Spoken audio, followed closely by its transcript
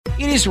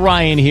It is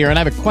Ryan here, and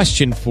I have a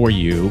question for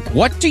you.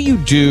 What do you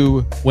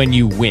do when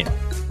you win?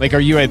 Like, are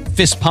you a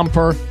fist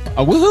pumper,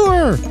 a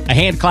woohooer, a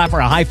hand clapper,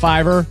 a high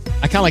fiver?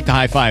 I kind of like the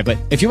high five, but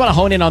if you want to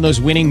hone in on those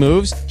winning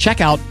moves,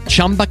 check out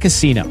Chumba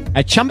Casino.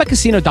 At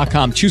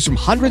ChumbaCasino.com, choose from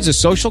hundreds of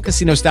social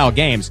casino-style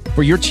games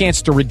for your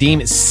chance to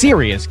redeem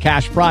serious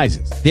cash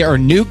prizes. There are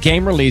new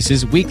game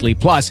releases weekly,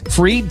 plus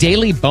free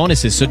daily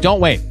bonuses. So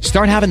don't wait.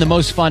 Start having the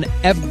most fun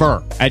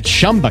ever at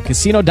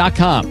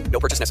ChumbaCasino.com. No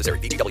purchase necessary.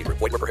 VGW Group.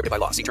 Void where prohibited by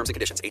law. See terms and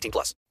conditions.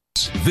 18+.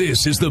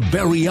 This is the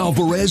Barry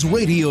Alvarez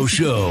Radio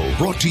Show,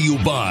 brought to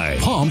you by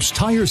Palms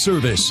Tire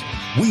Service.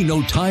 We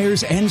know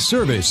tires and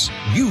service.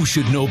 You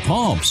should know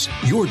Palms,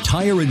 your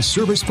tire and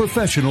service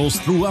professionals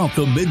throughout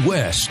the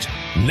Midwest.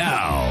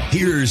 Now,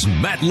 here's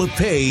Matt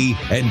LePay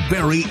and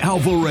Barry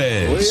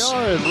Alvarez. We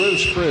are at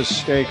Ruth's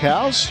Chris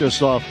Steakhouse,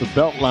 just off the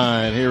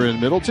Beltline here in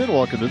Middleton.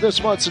 Welcome to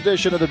this month's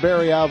edition of the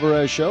Barry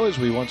Alvarez Show, as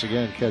we once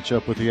again catch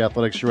up with the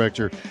athletics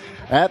director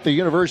at the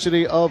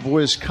University of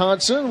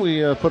Wisconsin.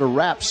 We put a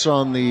wraps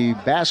on the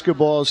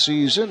basketball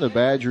season. The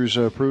Badgers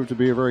proved to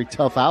be a very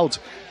tough out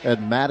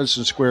at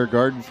Madison Square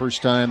Garden.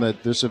 First time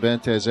that this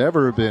event has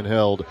ever been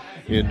held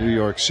in New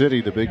York City,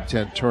 the Big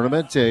Ten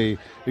tournament. A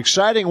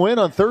exciting win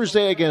on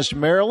Thursday against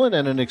Maryland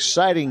and an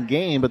exciting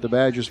game, but the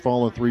Badgers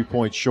fallen 3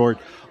 points short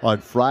on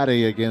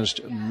Friday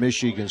against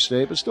Michigan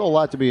State. But still a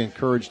lot to be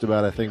encouraged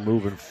about, I think,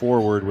 moving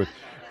forward with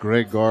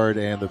Greg Gard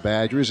and the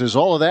Badgers. As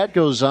all of that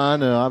goes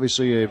on,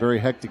 obviously a very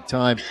hectic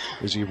time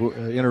as you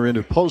enter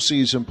into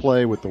postseason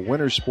play with the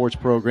winter sports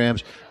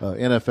programs.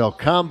 NFL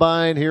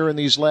Combine here in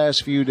these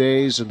last few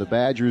days, and the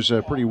Badgers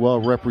pretty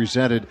well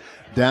represented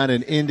down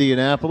in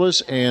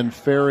Indianapolis and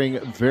faring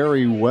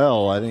very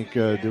well. I think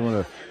doing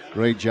a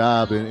great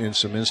job in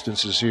some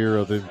instances here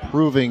of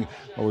improving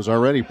what was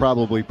already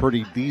probably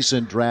pretty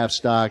decent draft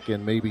stock,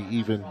 and maybe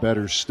even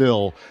better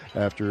still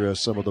after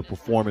some of the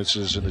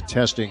performances and the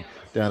testing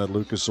down at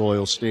Lucas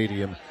Oil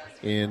Stadium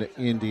in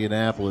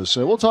Indianapolis.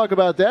 So we'll talk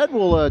about that.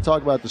 We'll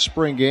talk about the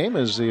spring game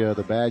as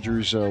the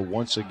Badgers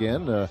once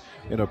again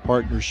in a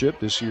partnership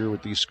this year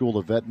with the School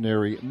of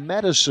Veterinary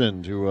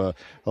Medicine to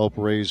help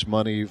raise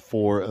money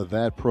for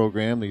that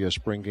program. The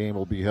spring game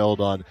will be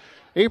held on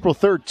April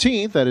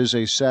 13th, that is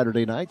a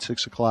Saturday night,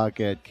 6 o'clock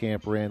at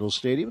Camp Randall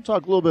Stadium. We'll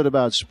talk a little bit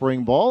about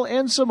spring ball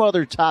and some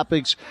other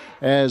topics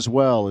as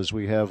well, as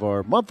we have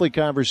our monthly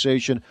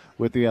conversation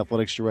with the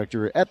athletics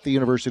director at the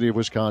University of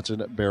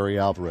Wisconsin, Barry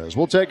Alvarez.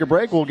 We'll take a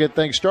break. We'll get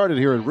things started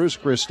here at Ruth's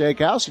Chris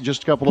Steakhouse in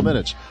just a couple of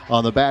minutes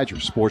on the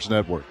Badgers Sports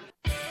Network.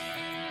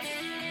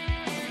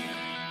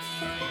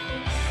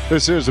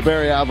 This is the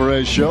Barry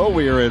Alvarez Show.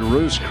 We are at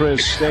Ruth's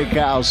Chris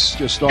Steakhouse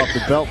just off the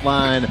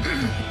Beltline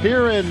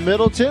here in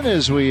Middleton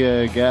as we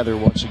gather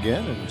once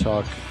again and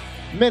talk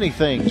many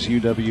things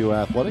UW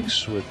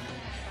athletics with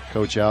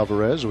Coach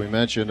Alvarez. We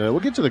mentioned we'll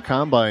get to the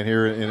Combine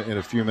here in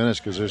a few minutes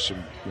because there's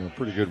some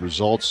pretty good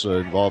results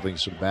involving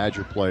some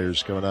Badger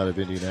players coming out of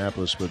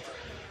Indianapolis. But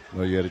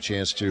you had a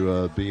chance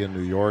to be in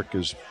New York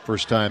as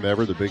first time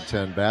ever, the Big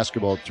Ten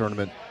basketball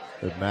tournament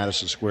at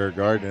Madison Square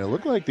Garden. And it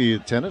looked like the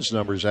attendance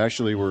numbers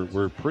actually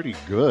were pretty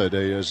good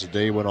as the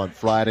day went on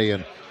Friday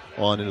and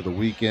on into the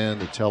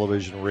weekend. The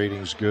television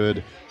ratings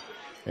good.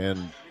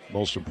 And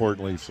most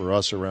importantly for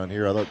us around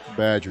here, I thought the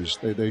Badgers,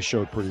 they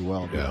showed pretty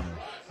well. Yeah,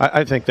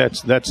 I think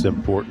that's the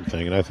important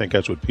thing, and I think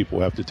that's what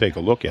people have to take a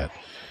look at.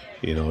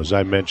 As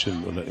I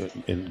mentioned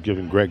in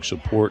giving Greg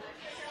support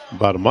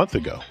about a month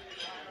ago,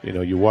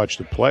 you watch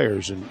the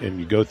players and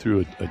you go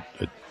through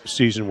a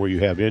season where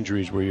you have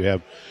injuries, where you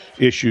have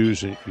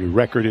issues, and your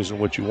record isn't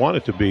what you want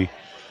it to be.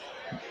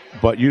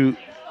 But you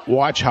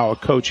watch how a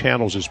coach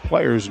handles his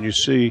players, and you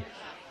see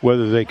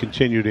whether they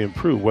continue to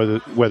improve,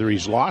 whether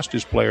he's lost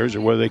his players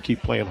or whether they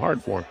keep playing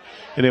hard for him.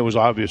 And it was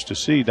obvious to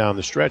see down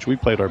the stretch we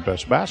played our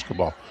best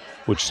basketball,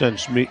 which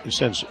sends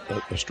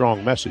a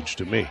strong message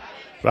to me.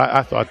 But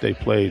I thought they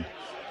played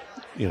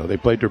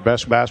their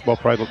best basketball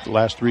probably the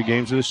last 3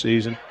 games of the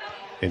season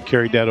and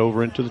carried that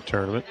over into the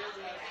tournament.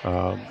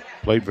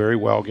 Played very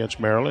well against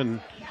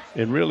Maryland.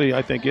 And really,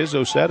 I think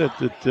Izzo said it,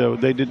 that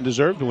they didn't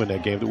deserve to win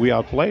that game, that we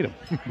outplayed them.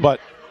 But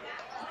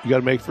you got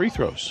to make free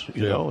throws,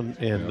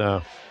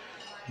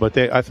 but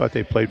I thought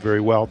they played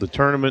very well. The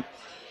tournament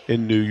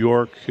in New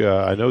York,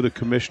 I know the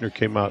commissioner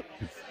came out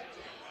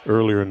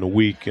earlier in the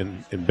week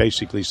and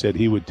basically said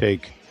he would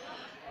take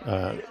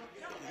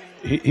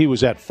he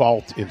was at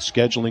fault in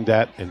scheduling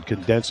that and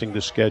condensing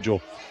the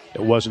schedule.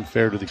 It wasn't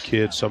fair to the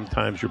kids.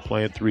 Sometimes you're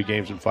playing 3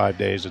 games in 5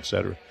 days, et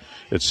cetera,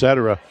 et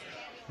cetera.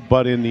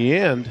 But in the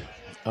end,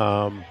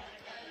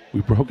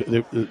 we broke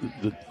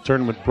the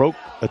tournament broke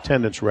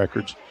attendance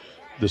records.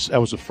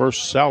 That was the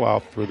first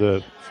sellout for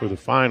the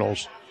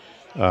finals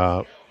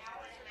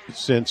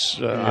since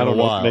I don't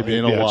know, maybe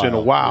it's in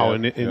a while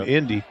in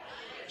Indy.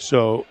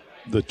 So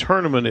the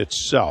tournament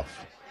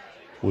itself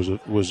was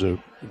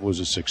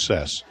a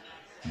success,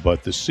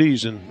 but the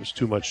season was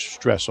too much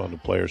stress on the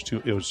players.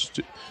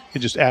 It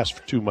just asked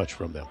for too much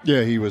from them.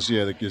 Yeah, he was.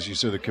 Yeah, as you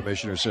said, the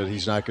commissioner said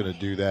he's not going to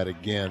do that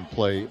again.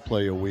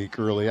 Play a week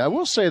early. I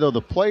will say though,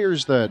 the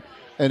players that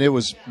and it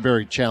was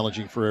very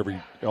challenging for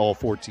all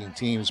 14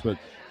 teams. But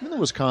even the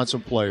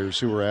Wisconsin players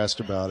who were asked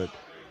about it,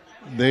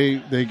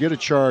 they get a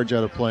charge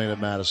out of playing at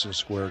Madison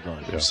Square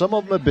Garden. Yeah. Some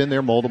of them have been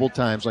there multiple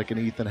times, like an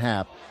Ethan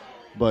Happ.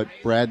 But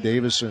Brad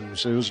Davison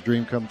said it was a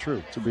dream come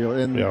true to be able,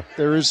 and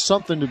there is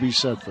something to be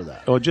said for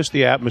that. Oh, just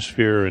the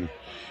atmosphere, and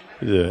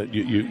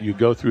you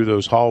go through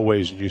those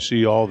hallways and you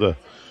see all the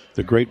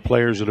great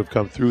players that have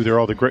come through there,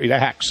 all the great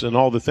acts, and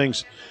all the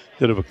things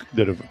that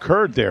have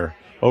occurred there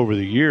over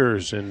the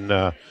years, and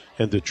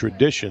the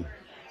tradition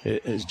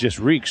it just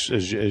reeks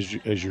as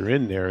you're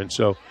in there, and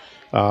so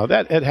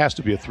that it has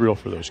to be a thrill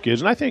for those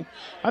kids, and I think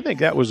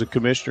that was the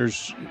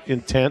commissioner's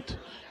intent,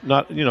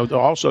 not to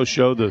also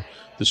show the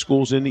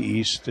schools in the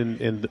East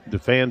and the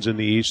fans in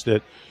the East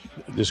that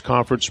this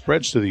conference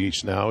spreads to the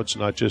East now. It's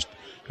not just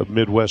a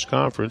Midwest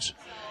conference,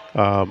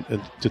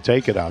 and to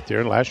take it out there.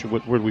 And last year,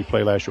 where did we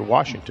play last year?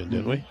 Washington,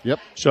 didn't we? Yep.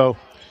 So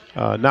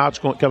now it's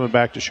coming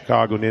back to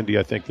Chicago and Indy,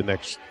 I think,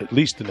 at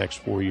least the next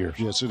 4 years.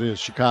 Yes, it is.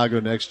 Chicago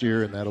next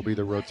year, and that'll be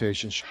the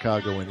rotation,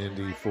 Chicago and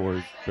Indy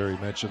for, Barry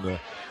mentioned,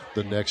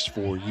 the next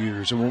 4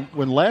 years. And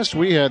when last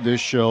we had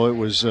this show, it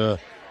was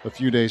a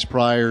few days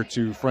prior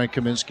to Frank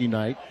Kaminsky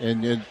night.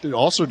 And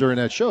also during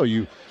that show,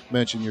 you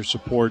mentioned your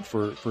support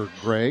for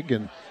Greg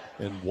and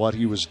what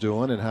he was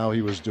doing and how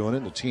he was doing it.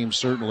 And the team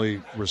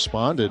certainly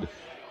responded.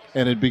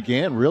 And it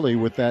began really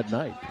with that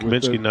night.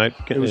 Kaminsky night.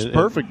 It was a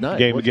perfect night.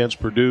 Game against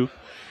Purdue.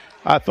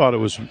 I thought it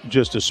was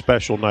just a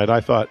special night.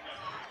 I thought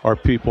our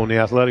people in the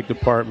athletic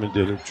department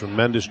did a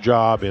tremendous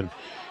job in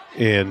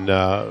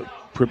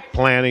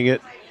planning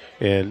it.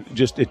 And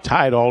just it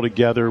tied all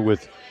together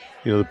with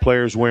the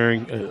players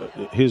wearing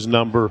his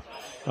number,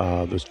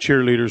 the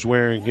cheerleaders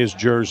wearing his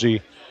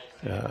jersey.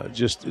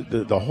 Just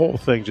the whole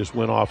thing just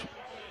went off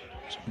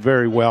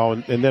very well.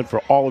 And then for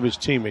all of his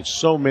teammates,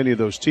 so many of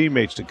those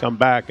teammates to come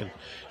back and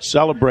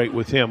celebrate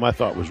with him, I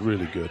thought was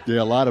really good.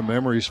 Yeah, a lot of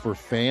memories for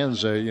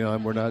fans.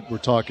 And we're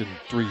talking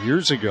 3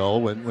 years ago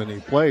when he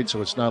played,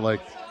 so it's not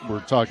like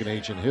we're talking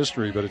ancient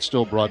history, but it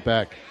still brought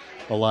back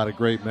a lot of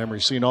great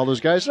memories seeing all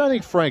those guys. And I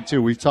think Frank,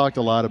 too, we've talked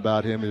a lot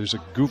about him. There's a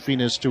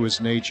goofiness to his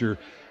nature.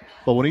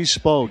 But when he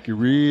spoke, you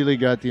really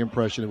got the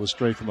impression it was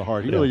straight from the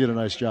heart. He really did a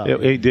nice job. Yeah,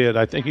 he did.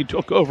 I think he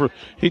took over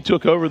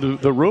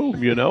the room,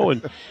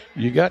 and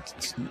you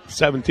got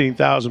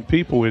 17,000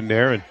 people in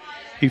there, and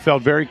he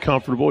felt very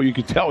comfortable. You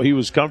could tell he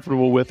was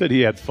comfortable with it.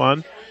 He had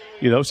fun.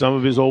 Some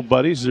of his old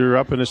buddies are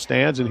up in the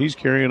stands, and he's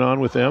carrying on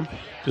with them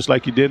just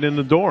like he did in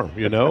the dorm,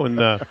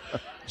 and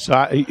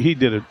so he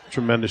did a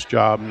tremendous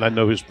job, and I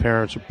know his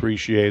parents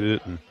appreciated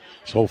it, and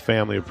his whole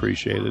family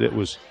appreciated it.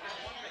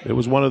 It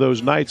was one of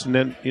those nights, and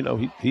then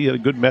he had a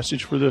good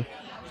message for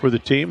the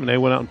team, and they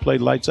went out and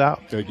played lights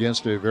out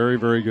against a very,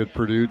 very good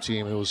Purdue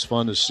team. It was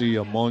fun to see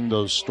among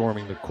those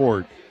storming the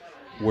court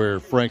where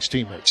Frank's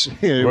teammates.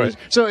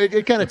 So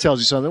it kind of tells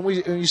you something.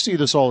 You see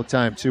this all the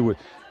time too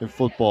in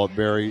football,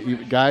 Barry.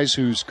 Guys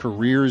whose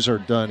careers are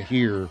done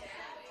here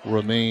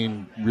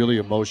remain really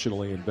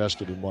emotionally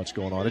invested in what's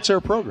going on. It's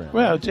their program.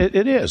 Well,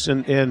 it is,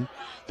 and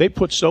they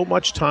put so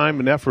much time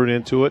and effort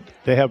into it.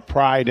 They have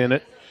pride in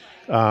it.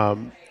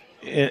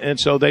 And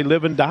so they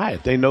live and die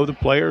it. They know the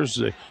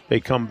players. They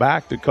come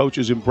back. The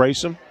coaches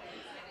embrace them.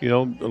 A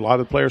lot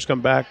of the players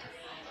come back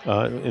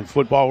in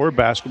football or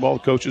basketball.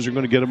 The coaches are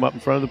going to get them up in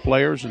front of the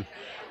players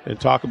and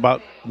talk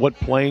about what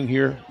playing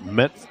here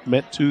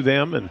meant to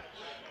them. And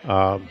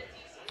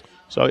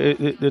so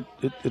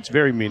it's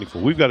very meaningful.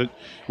 We've got a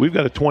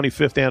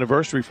 25th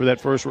anniversary for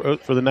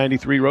the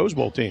 '93 Rose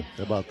Bowl team.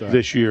 How about that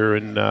this year?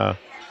 And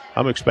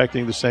I'm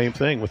expecting the same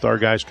thing with our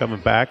guys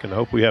coming back, and I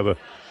hope we have a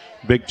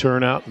big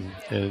turnout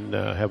and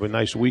have a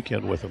nice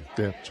weekend with them.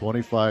 Yeah,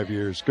 25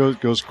 years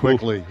goes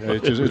quickly.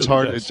 It's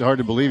hard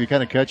to believe. You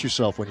kind of catch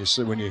yourself when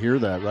you hear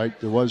that, right?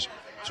 It was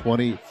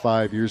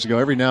 25 years ago.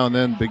 Every now and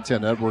then, Big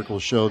Ten Network will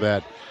show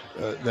that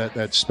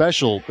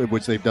special,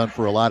 which they've done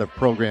for a lot of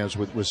programs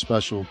with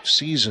special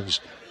seasons.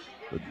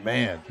 But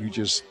man,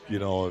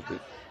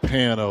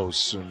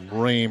 Panos and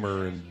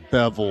Raymer and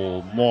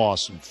Bevel,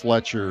 Moss and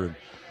Fletcher and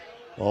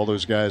all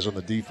those guys on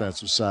the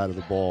defensive side of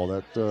the ball.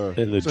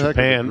 In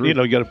Japan, you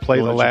got to play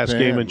the last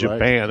game in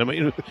Japan. Right? I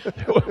mean,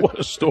 what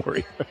a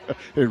story!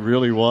 It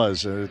really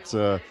was. It's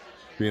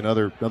be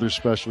another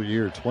special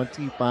year.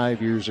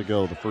 25 years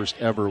ago, the first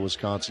ever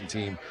Wisconsin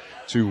team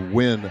to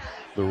win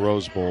the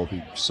Rose Bowl.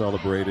 Be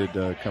celebrated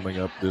coming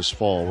up this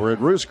fall. We're at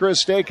Ruth's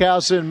Chris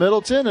Steakhouse in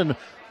Middleton, and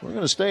we're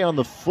going to stay on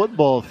the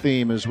football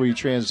theme as we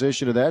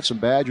transition to that. Some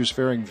Badgers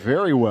faring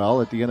very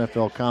well at the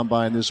NFL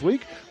Combine this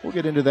week. We'll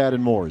get into that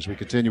and more as we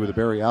continue with the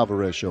Barry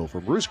Alvarez Show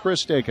from Ruth's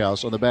Chris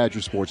Steakhouse on the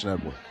Badger Sports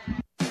Network.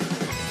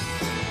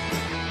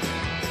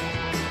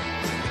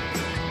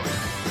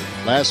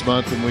 Last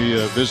month when we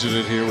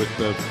visited here with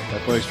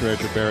Athletics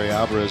Director Barry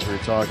Alvarez, we were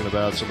talking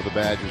about some of the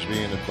Badgers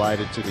being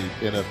invited to the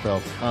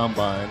NFL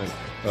Combine.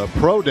 And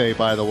Pro Day,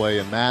 by the way,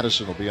 in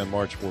Madison will be on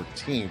March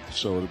 14th,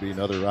 so it'll be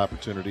another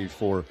opportunity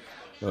for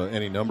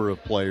any number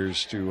of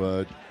players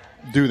to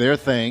do their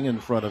thing in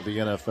front of the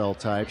NFL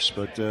types.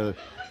 But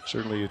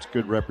certainly it's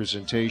good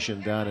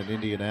representation down in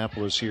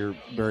Indianapolis here,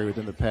 Barry,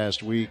 within the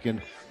past week.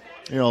 And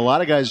You know, a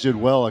lot of guys did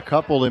well. A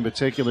couple in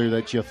particular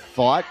that you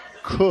thought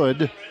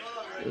could,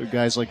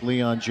 guys like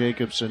Leon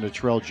Jacobs and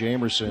Natrell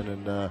Jamerson,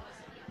 and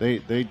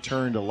they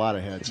turned a lot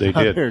of heads. They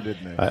did, there,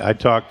 didn't they? I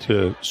talked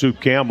to Soup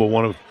Campbell,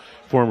 one of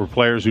former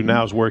players who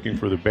now is working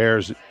for the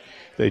Bears.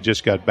 They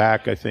just got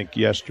back, I think,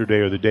 yesterday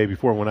or the day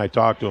before. When I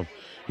talked to him,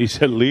 he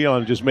said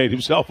Leon just made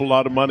himself a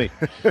lot of money.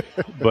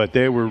 But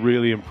they were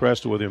really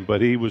impressed with him.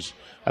 But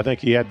I think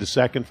he had the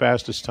second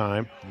fastest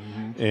time,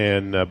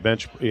 and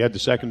he had the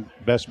second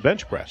best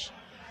bench press.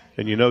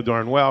 And you know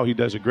darn well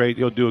did a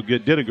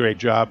great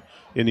job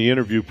in the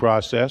interview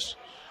process.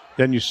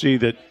 Then you see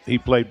that he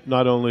played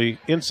not only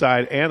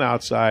inside and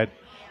outside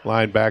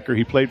linebacker,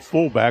 he played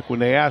fullback when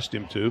they asked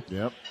him to.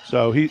 Yep.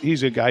 So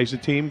he's a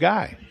team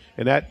guy.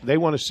 And that they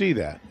want to see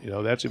that. You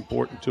know, that's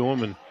important to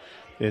him.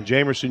 And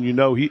Jamerson, you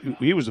know,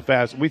 he was the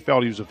fastest. We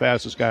felt he was the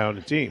fastest guy on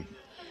the team.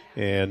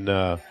 And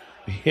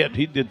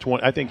he did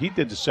 20. I think he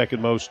did the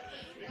second most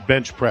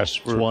bench press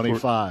for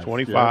 25.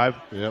 25.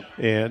 Yep.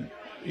 And,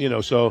 you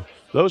know, so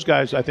those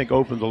guys, I think,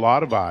 opened a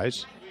lot of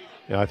eyes.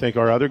 And I think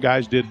our other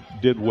guys did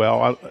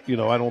well.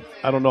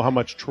 I don't know how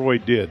much Troy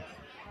did.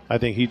 I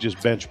think he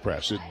just bench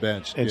pressed.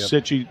 Benched. And yep.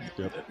 Sitchy,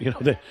 you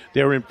know,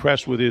 they were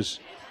impressed with his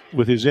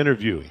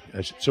interviewing.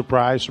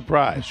 Surprise,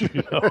 surprise.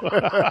 You know?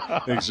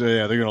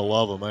 Yeah, they're going to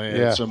love him.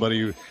 Yeah.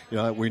 Somebody who, you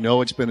know, we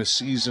know it's been a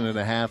season and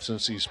a half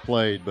since he's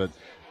played, but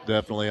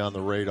definitely on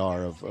the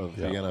radar of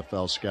the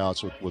NFL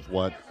scouts with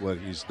what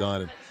he's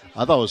done. And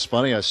I thought it was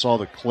funny. I saw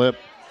the clip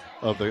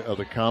of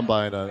the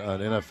combine on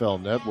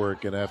NFL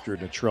Network, and after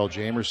Natrell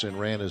Jamerson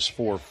ran his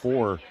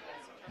 4.4,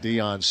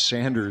 Deion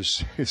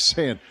Sanders is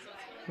saying,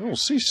 "I don't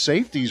see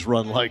safeties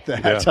run like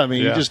that." Yeah. I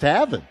mean, you just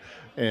haven't.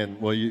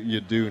 And, well, you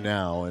do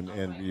now.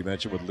 And you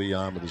mentioned with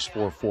Leon with his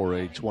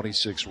 4.48,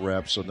 26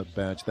 reps on the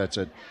bench. That's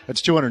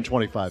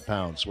 225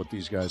 pounds, what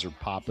these guys are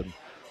popping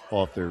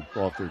off their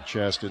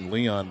chest. And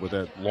Leon with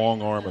that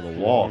long arm of the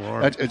law.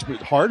 It's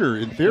harder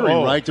in theory,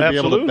 right, to be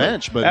able to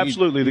bench. But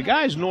absolutely. The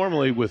guys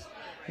normally with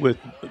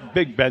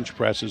big bench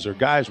presses are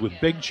guys with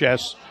big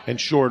chests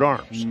and short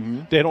arms.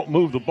 Mm-hmm. They don't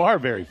move the bar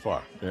very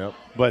far. Yep.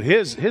 But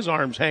his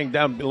arms hang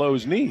down below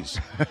his knees,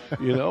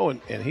 you know,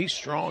 and he's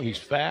strong. He's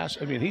fast.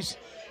 I mean, he's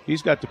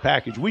got the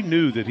package. We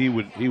knew that he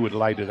would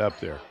light it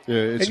up there. Yeah,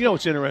 and you know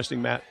what's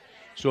interesting, Matt?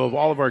 So of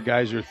all of our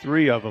guys,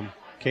 three of them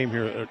came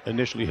here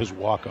initially as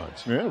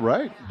walk-ons. Yeah,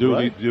 right.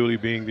 Dooley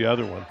being the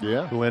other one.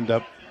 Yeah. Who end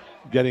up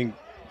getting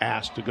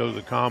asked to go to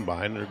the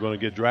combine and are going to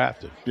get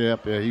drafted. Yeah,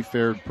 he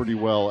fared pretty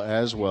well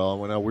as well.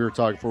 When we were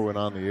talking before we went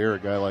on the air, a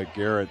guy like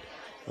Garrett,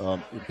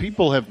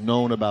 people have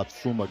known about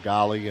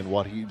Fumagalli and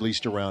what he, at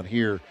least around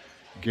here.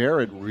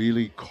 Garrett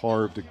really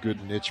carved a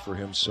good niche for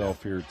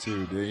himself here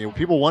too. You know,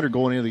 people wondered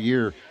going into the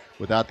year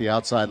without the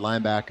outside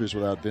linebackers,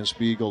 without Vince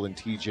Beagle and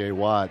T.J.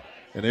 Watt,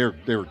 and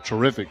they were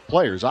terrific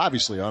players,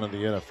 obviously on in the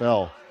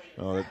NFL.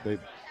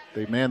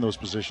 They man those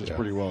positions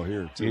pretty well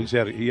here too.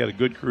 He had a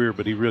good career,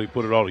 but he really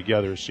put it all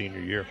together his senior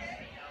year.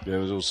 Yeah,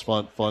 it was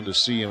fun to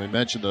see. And we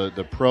mentioned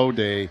the pro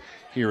day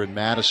here in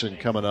Madison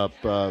coming up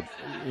soon.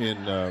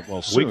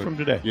 Week from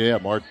today. Yeah,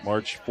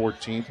 March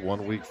 14th,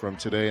 1 week from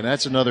today, and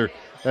that's another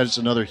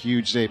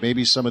huge day.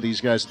 Maybe some of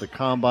these guys at the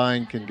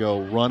combine can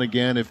go run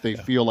again if they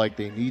feel like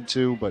they need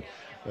to, but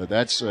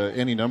that's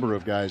any number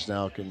of guys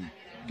now can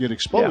get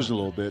exposed a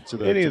little bit to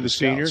the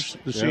seniors.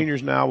 The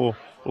seniors now will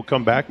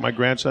come back. My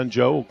grandson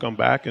Joe will come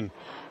back and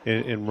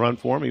run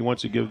for him. He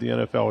wants to give the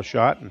NFL a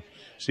shot and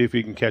see if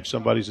he can catch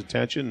somebody's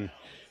attention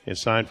and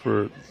sign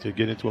to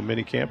get into a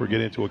mini camp or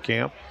get into a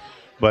camp.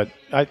 But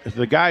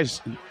the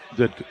guys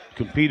that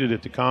competed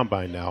at the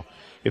combine now,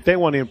 if they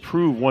want to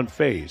improve one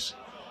phase,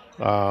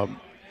 Jamerson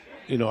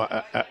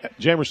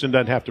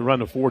doesn't have to run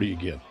the 40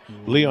 again.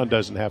 Leon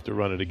doesn't have to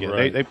run it again.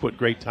 Right. They put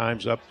great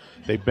times up.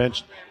 They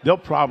benched. They'll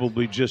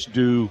probably just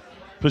do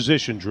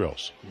position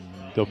drills.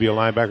 There'll be a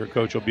linebacker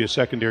coach. There'll be a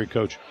secondary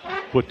coach.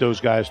 Put those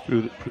guys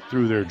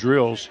through their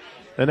drills,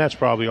 and that's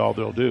probably all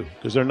they'll do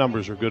because their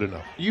numbers are good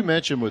enough. You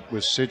mentioned with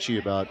Sitchy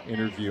about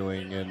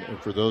interviewing, and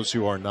for those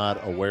who are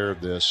not aware of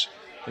this,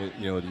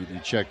 you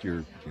check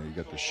you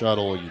got the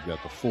shuttle, you've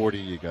got the 40,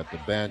 you got the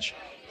bench,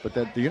 but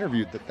the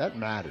interview that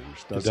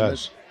matters, doesn't it?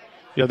 Does.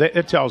 Yeah,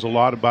 it tells a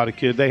lot about a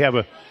kid. They have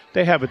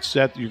it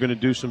set. You're going to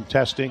do some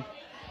testing.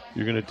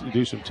 You're going to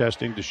do some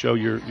testing to show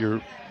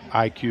your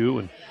IQ,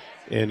 and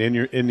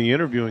in the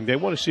interviewing, they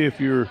want to see if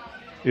you're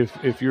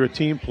a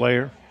team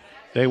player.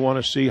 They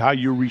want to see how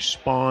you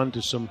respond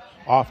to some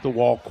off the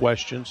wall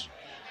questions.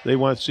 They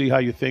want to see how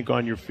you think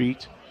on your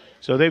feet.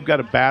 So they've got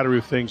a battery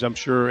of things. I'm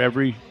sure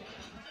every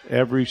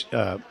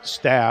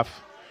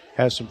staff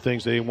has some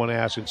things they want to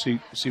ask and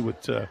see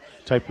what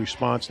type of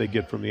response they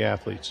get from the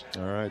athletes.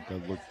 All right, I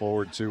look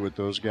forward to with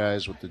those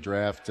guys with the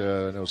draft.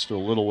 I know it's still a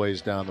little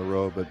ways down the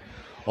road, but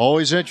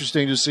always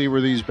interesting to see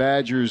where these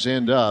Badgers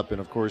end up.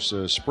 And, of course,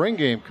 a spring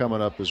game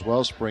coming up as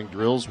well, spring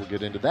drills. We'll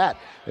get into that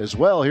as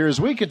well here as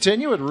we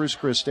continue at Ruth's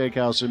Chris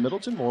Steakhouse in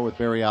Middleton. More with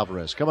Barry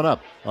Alvarez coming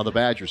up on the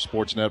Badgers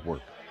Sports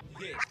Network.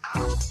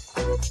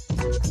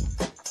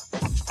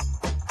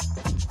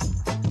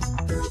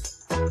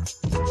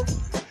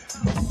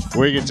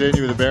 We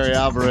continue with the Barry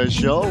Alvarez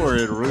Show.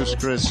 We're at Ruth's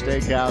Chris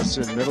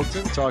Steakhouse in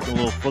Middleton, talking a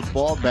little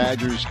football.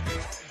 Badgers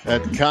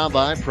at the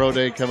Combine. Pro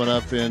Day coming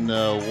up in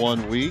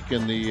 1 week,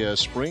 and the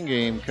spring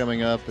game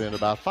coming up in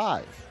about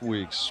 5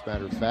 weeks.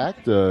 Matter of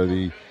fact,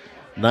 the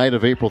night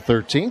of April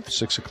 13th,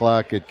 6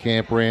 o'clock at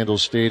Camp Randall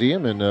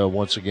Stadium. And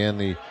once again,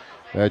 the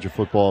Badger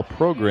football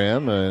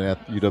program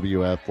at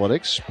UW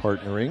Athletics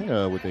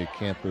partnering with a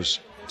campus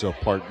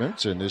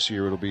department. And this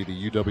year it'll be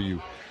the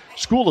UW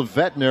School of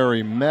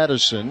Veterinary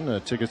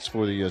Medicine. Tickets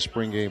for the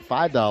spring game,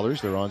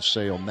 $5. They're on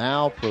sale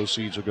now.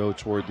 Proceeds will go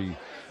toward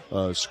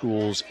the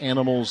school's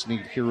Animals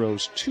Need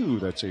Heroes 2.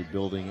 That's a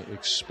building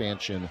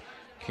expansion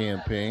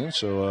campaign.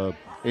 So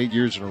 8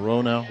 years in a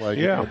row now.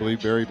 I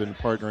believe Barry been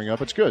partnering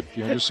up. It's good.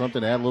 Just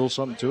something, add a little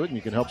something to it, and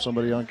you can help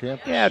somebody on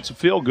campus. Yeah, it's a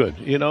feel good.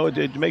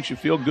 It makes you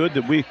feel good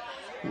that we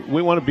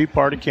want to be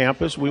part of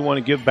campus. We want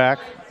to give back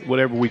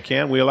whatever we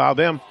can. We allow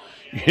them.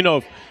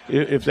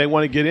 If they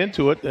want to get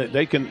into it,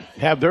 they can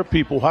have their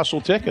people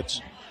hustle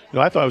tickets.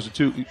 I thought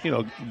it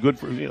was good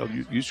for,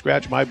 you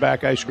scratch my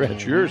back, I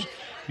scratch yours.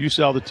 You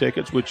sell the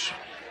tickets, which,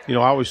 you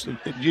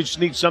just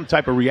need some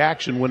type of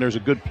reaction when there's a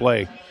good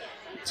play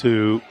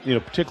to,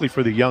 particularly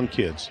for the young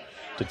kids,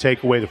 to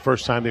take away the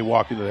first time they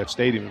walk into that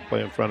stadium and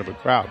play in front of a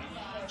crowd.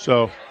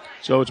 So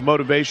it's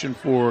motivation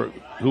for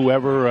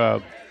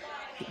whoever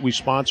we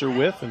sponsor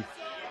with, and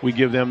we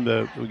give them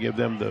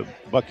the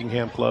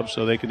Buckingham Club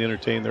so they can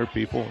entertain their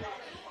people.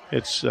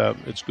 It's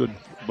good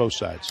both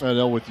sides. I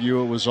know with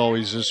you it was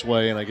always this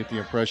way, and I get the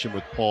impression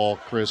with Paul,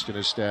 Chris, and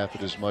his staff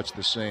it is much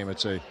the same.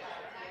 It's an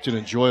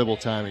enjoyable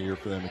time of year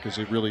for them because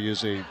it really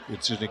is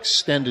it's an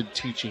extended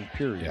teaching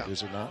period,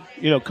 is it not?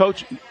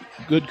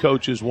 Good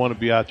coaches want to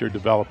be out there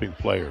developing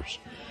players.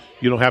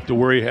 You don't have to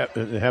worry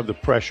and have the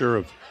pressure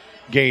of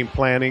game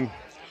planning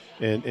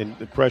and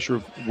the pressure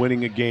of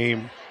winning a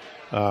game.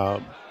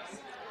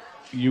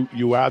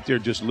 You out there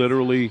just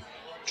literally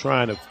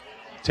trying to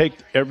take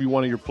every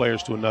one of your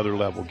players to another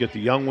level. Get the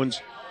young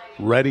ones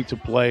ready to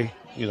play.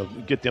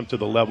 Get them to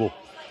the level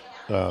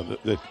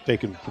that they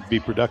can be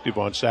productive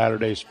on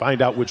Saturdays.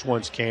 Find out which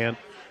ones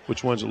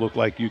which ones that look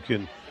like you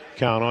can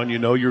count on.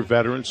 Your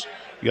veterans.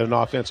 You got an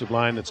offensive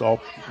line that's all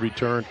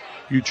returned.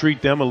 You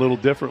treat them a little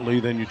differently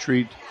than you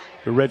treat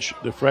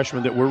the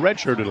freshmen that were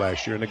redshirted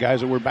last year and the guys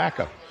that were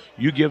backup.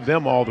 You give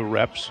them all the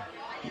reps.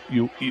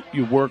 You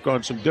work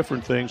on some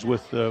different things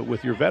with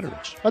your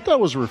veterans. I thought it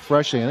was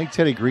refreshing. I think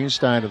Teddy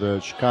Greenstein of the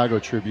Chicago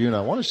Tribune,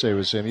 I want to say it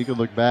was him. You could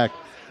look back.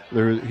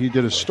 He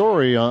did a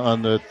story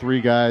on the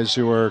 3 guys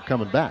who are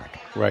coming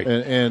back. Right.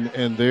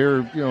 And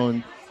they're,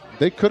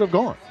 they could have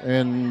gone.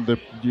 And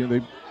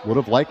they would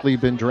have likely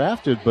been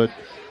drafted. But,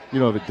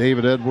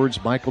 David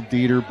Edwards, Michael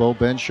Dieter, Bo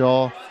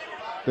Benshaw,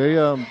 they,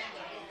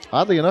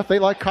 oddly enough, they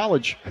like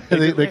college.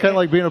 they kind of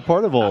like being a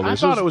part of all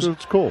this.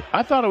 It's cool.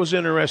 I thought it was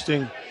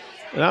interesting.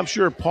 And I'm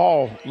sure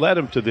Paul led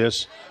him to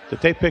this,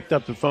 that they picked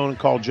up the phone and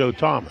called Joe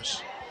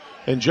Thomas.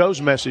 And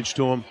Joe's message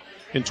to him,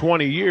 in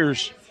 20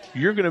 years,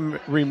 you're going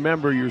to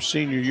remember your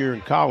senior year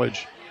in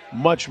college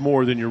much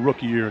more than your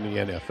rookie year in the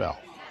NFL.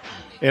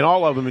 And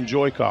all of them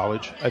enjoy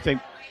college. I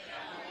think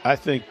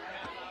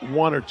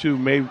 1 or 2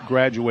 may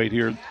graduate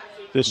here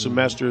this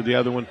semester. The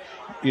other one,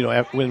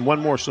 in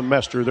one more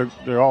semester,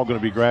 they're all going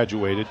to be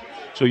graduated.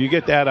 So you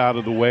get that out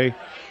of the way.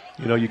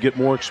 You get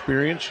more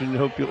experience, and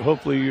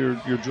hopefully your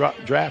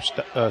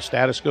draft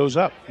status goes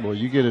up. Well,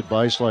 you get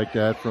advice like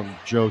that from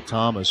Joe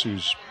Thomas,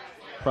 who's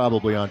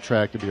probably on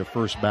track to be a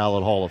first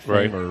ballot Hall of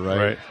Famer,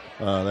 right?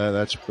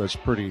 That's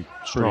pretty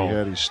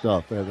heady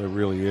stuff. That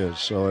really is.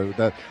 So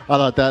I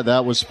thought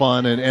that was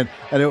fun, and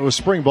it was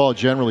spring ball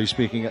generally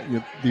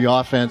speaking. The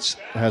offense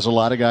has a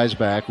lot of guys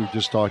back. We've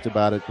just talked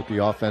about it with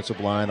the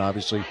offensive line,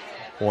 obviously.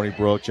 Horny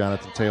Brook,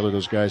 Jonathan Taylor,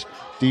 those guys.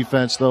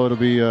 Defense, though, it'll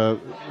be a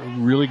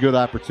really good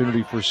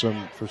opportunity for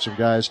some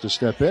guys to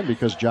step in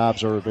because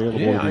jobs are available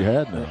to be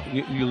had now.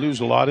 You lose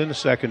a lot in the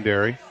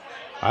secondary.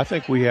 I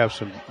think we have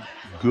some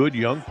good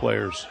young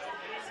players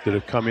that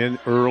have come in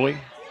early.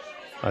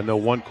 I know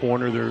one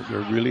corner they're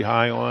really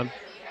high on,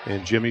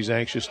 and Jimmy's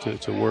anxious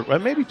to work. Well,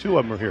 maybe 2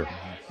 of them are here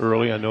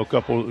early. I know a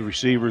couple of the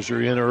receivers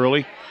are in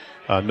early.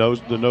 The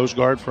nose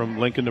guard from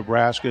Lincoln,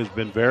 Nebraska has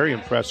been very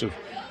impressive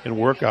in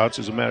workouts.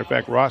 As a matter of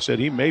fact, Ross said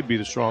he may be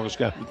the strongest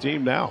guy on the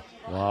team now.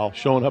 Wow.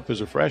 Showing up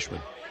as a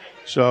freshman.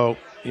 So,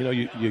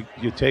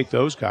 you take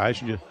those guys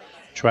and you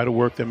try to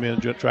work them in,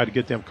 try to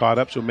get them caught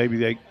up so maybe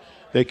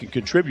they can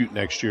contribute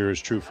next year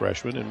as true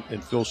freshmen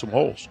and fill some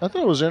holes. I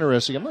thought it was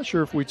interesting. I'm not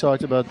sure if we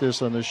talked about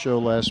this on this show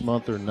last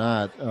month or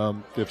not.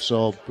 If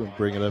so, I'll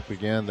bring it up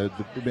again.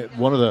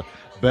 One of the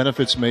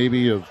benefits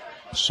maybe of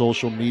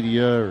social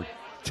media or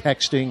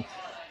texting,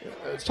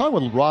 I was talking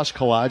with Ross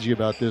Kalaji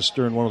about this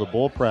during one of the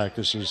bowl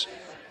practices,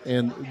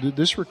 and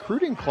this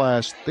recruiting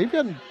class, they've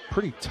gotten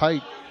pretty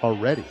tight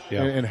already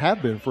and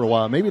have been for a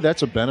while. Maybe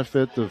that's a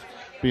benefit of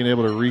being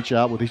able to reach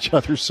out with each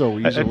other so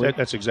easily.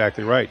 That's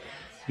exactly right.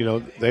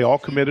 They all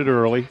committed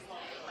early.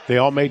 They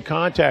all made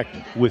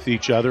contact with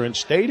each other and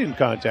stayed in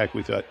contact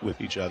with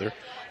each other.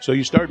 So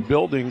you start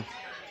building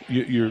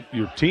your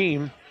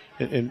team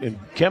and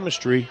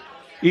chemistry,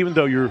 even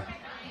though you're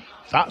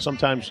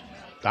sometimes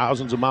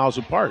thousands of miles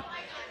apart.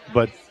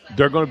 But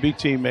they're going to be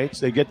teammates.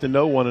 They get to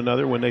know one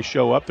another. When they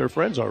show up, they're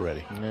friends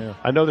already. Yeah.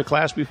 I know the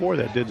class before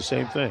that did the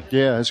same thing.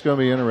 Yeah, it's going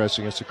to be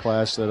interesting. It's a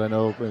class that I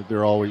know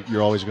you're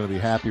always going to be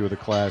happy with the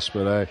class,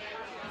 but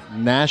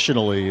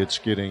nationally it's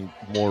getting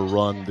more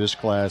run, this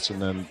class,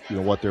 and then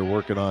what they're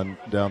working on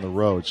down the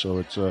road. So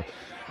it's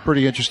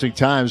pretty interesting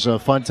times,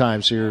 fun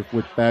times here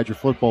with Badger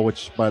football,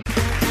 which by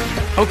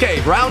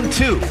Okay, round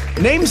 2.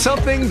 Name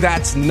something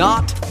that's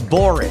not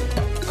boring.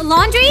 A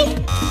laundry?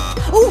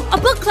 Ooh, a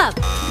book club.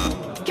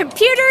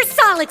 Computer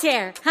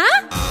solitaire,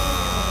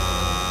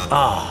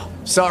 huh?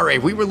 Sorry,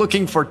 we were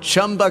looking for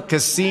Chumba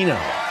Casino.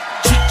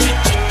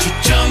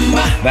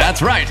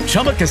 That's right.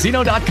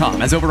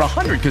 ChumbaCasino.com has over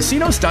 100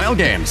 casino-style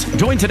games.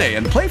 Join today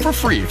and play for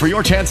free for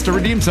your chance to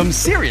redeem some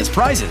serious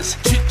prizes.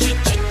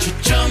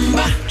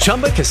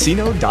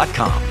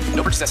 ChumbaCasino.com.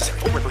 No purchase necessary.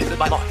 Void where prohibited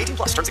by law. 18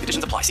 plus. Terms and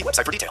conditions apply. See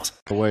website for details.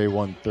 away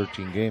won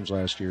 13 games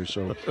last year,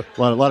 so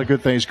a lot of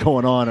good things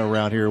going on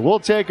around here. We'll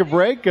take a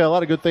break. A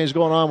lot of good things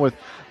going on with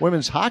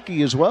women's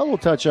hockey as well. We'll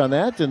touch on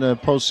that in the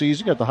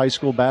postseason. Got the high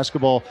school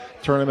basketball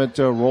tournament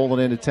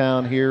rolling into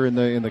town here in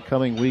the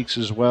coming weeks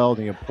as well.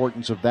 The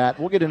importance of that.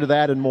 We'll get into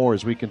that and more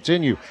as we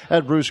continue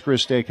at Ruth's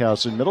Chris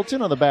Steakhouse in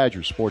Middleton on the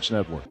Badger Sports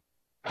Network.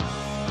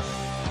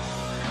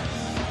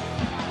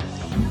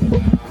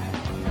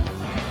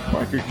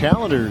 Mark your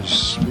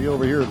calendars. Be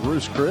over here at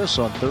Ruth's Chris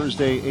on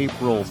Thursday,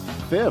 April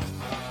 5th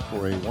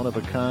for a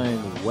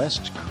one-of-a-kind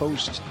West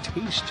Coast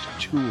taste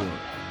tour.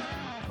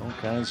 All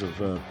kinds of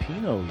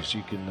Pinots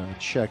you can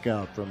check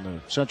out from the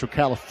Central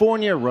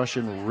California,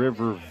 Russian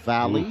River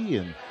Valley,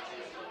 and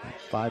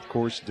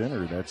 5-course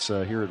dinner. That's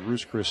here at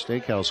Ruth's Chris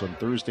Steakhouse on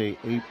Thursday,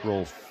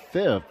 April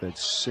 5th at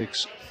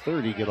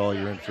 6:30. Get all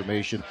your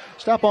information.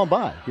 Stop on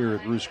by here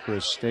at Ruth's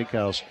Chris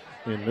Steakhouse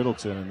in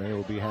Middleton, and they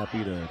will be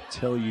happy to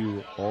tell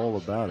you all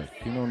about it.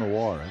 Pinot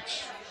Noir,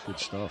 it's good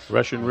stuff.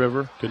 Russian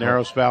River,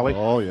 Caneros Valley.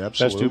 Oh, yeah,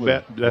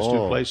 absolutely. That's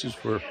two places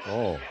for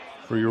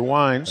your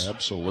wines.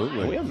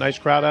 Absolutely. And we have a nice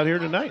crowd out here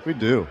tonight. We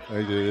do.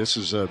 This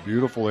is a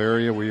beautiful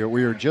area.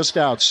 We are just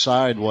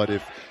outside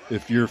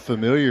if you're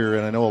familiar,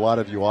 and I know a lot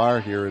of you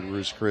are here at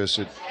Ruth's Chris.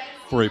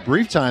 For a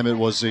brief time, it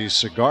was a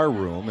cigar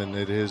room, and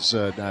it is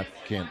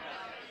can't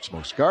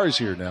smoke cigars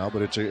here now,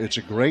 but it's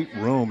a great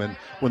room. And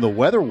when the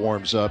weather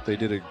warms up, they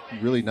did a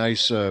really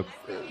nice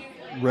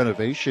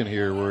renovation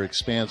here where it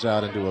expands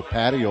out into a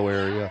patio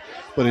area.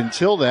 But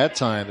until that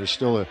time, there's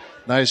still a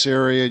nice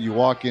area. You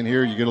walk in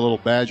here, you get a little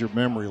Badger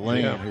memory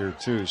lane here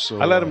too.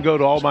 So I let them go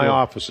to all my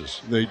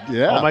offices.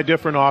 All my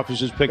different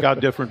offices, pick out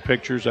different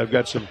pictures. I've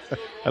got some.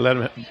 I let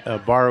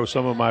them borrow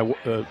some of my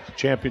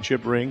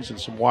championship rings and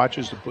some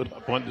watches to put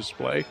up on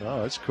display.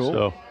 Oh, that's cool.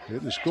 So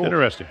it is cool. It's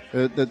interesting.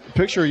 The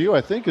picture of you,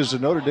 I think, is the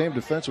Notre Dame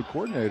defensive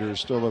coordinator, is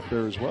still up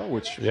there as well,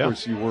 which of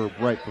course you were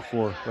right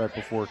before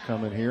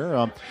coming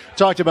here.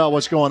 Talked about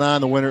what's going on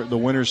the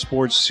winter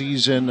sports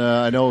season.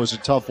 I know it was a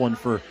tough one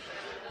for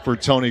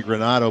Tony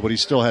Granato, but he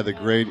still had the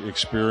great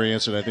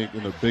experience, and I think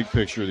in the big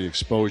picture, the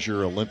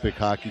exposure, Olympic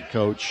hockey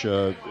coach,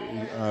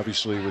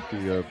 obviously with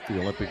the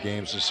Olympic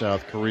Games in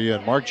South Korea.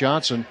 And Mark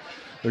Johnson,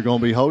 they're going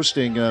to be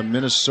hosting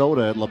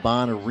Minnesota at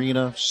LeBron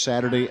Arena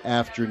Saturday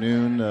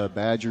afternoon.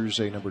 Badgers,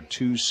 a number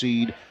 2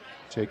 seed,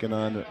 taking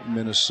on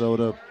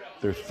Minnesota.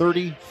 They're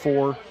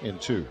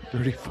 34-2.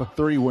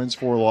 30 wins,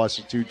 4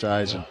 losses, 2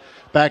 ties, and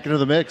back into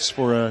the mix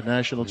for a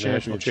national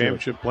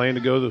championship. Playing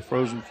to go to the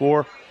Frozen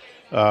Four.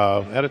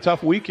 Had a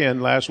tough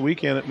weekend last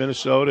weekend at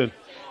Minnesota, and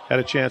had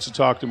a chance to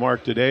talk to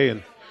Mark today.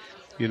 And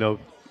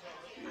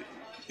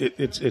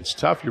it's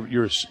tough.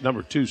 You're a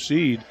number 2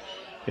 seed,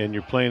 and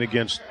you're playing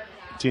against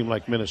a team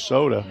like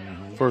Minnesota,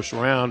 first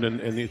round,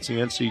 and it's the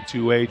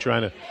NC2A,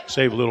 trying to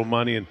save a little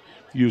money and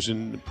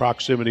using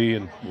proximity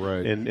and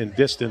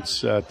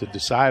distance to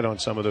decide on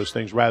some of those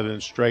things rather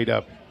than straight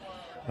up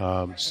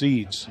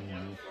seeds.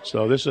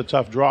 So this is a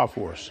tough draw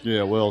for us.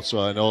 Yeah, well,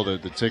 so I know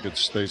that the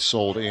tickets, they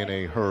sold in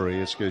a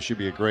hurry. It should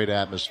be a great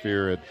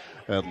atmosphere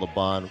at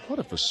LeBron. What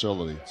a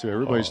facility, too.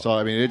 Everybody's talking.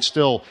 I mean, it's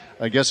still,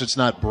 I guess it's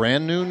not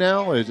brand new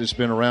now. It's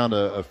been around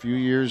a few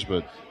years,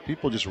 but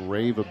people just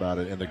rave about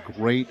it and the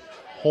great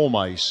home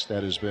ice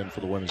that has been for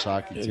the women's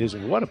hockey team. It is,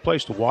 and what a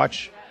place to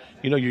watch.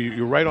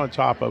 You're right on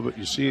top of it.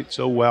 You see it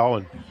so well,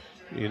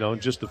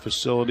 and just the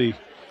facility.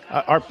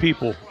 Our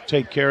people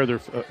take care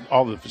of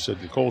all the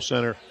facility, the Kohl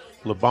Center,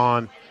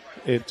 LeBron.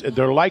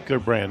 They're like they're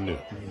brand new.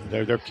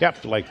 They're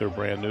kept like they're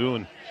brand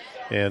new,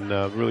 and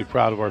really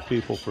proud of our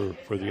people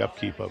for the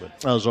upkeep of it.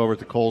 I was over at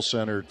the Kohl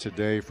Center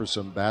today for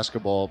some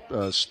basketball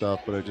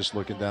stuff, but I'm just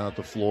looking down at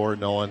the floor,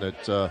 knowing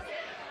that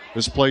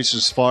this place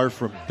is far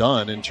from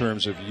done in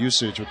terms of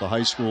usage with the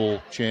high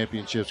school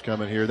championships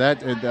coming here.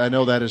 I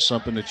know that is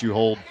something that you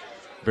hold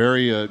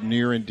very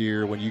near and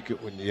dear when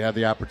you have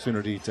the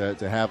opportunity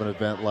to have an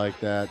event like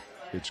that.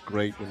 It's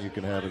great when you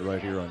can have it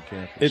right here on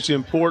campus. It's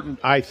important,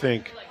 I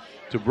think,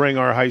 to bring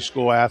our high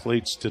school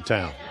athletes to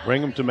town.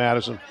 Bring them to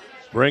Madison.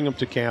 Bring them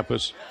to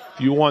campus. If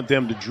you want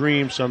them to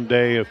dream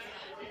someday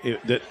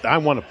that I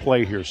want to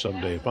play here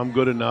someday. If I'm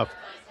good enough,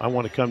 I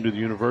want to come to the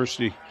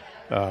university.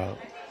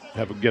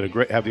 have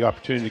the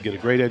opportunity to get a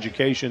great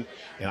education,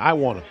 and I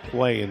want to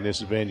play in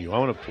this venue. I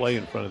want to play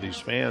in front of these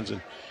fans.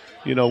 And,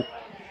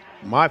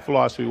 my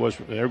philosophy was,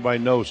 and everybody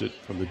knows it,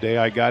 from the day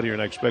I got here,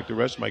 and I expect the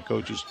rest of my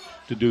coaches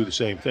to do the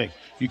same thing.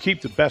 You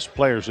keep the best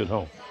players at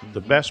home.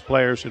 The best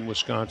players in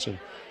Wisconsin,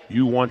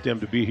 you want them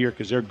to be here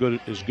because they're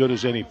as good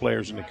as any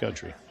players in the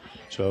country.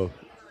 So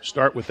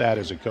start with that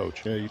as a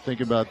coach. Yeah, you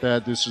think about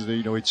that. This is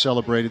it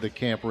celebrated the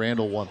Camp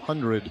Randall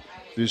 100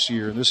 this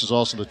year, and this is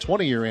also the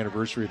 20-year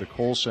anniversary of the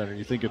Kohl Center.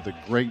 You think of the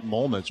great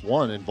moments.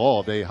 One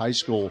involved a high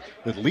school,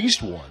 at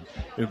least one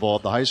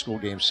involved the high school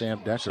game.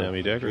 Sammy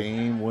Decker,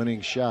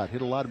 game-winning shot,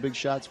 hit a lot of big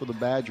shots for the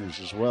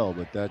Badgers as well.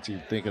 But that's, you're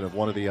thinking of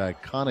one of the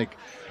iconic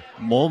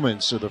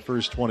moments of the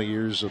first 20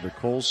 years of the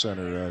Kohl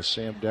Center.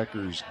 Sam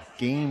Decker's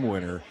game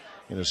winner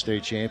in a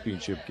state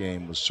championship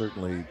game was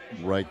certainly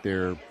right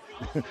there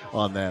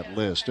on that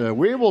list.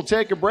 We will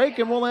take a break,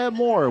 and we'll have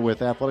more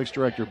with Athletics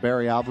Director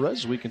Barry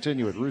Alvarez as we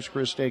continue at Ruth's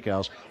Chris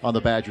Steakhouse on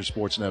the Badger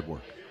Sports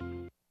Network.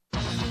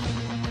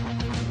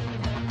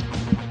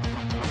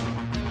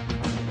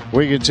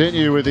 We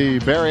continue with the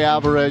Barry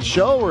Alvarez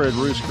Show. We're at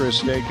Ruth's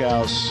Chris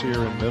Steakhouse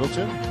here in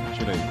Middleton.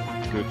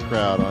 A good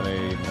crowd on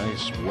a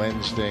nice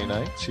Wednesday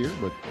night here,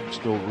 but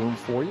still room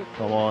for you.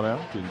 Come on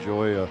out,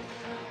 enjoy a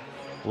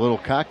little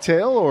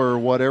cocktail or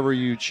whatever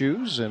you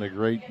choose, and a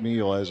great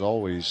meal as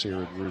always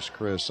here at Ruth's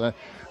Chris.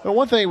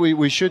 One thing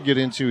we should get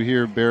into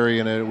here, Barry,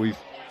 and we've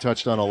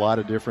touched on a lot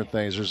of different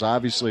things. There's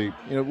obviously,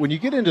 when you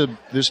get into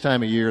this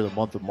time of year, the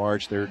month of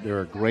March, there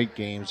are great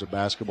games. The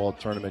basketball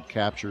tournament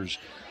captures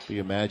the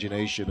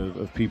imagination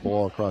of people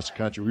all across the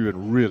country. We've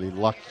been really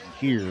lucky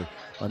here.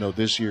 I know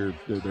this year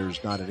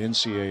there's not an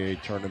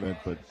NCAA tournament,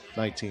 but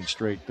 19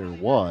 straight there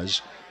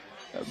was.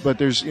 But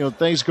there's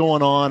things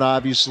going on,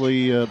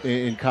 obviously,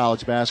 in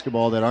college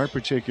basketball that aren't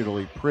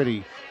particularly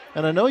pretty.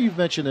 And I know you've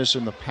mentioned this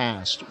in the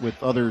past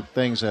with other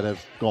things that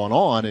have gone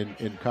on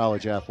in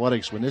college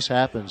athletics. When this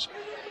happens,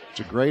 it's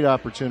a great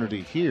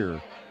opportunity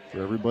here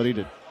for everybody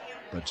to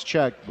let's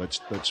check,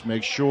 let's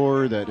make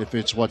sure that if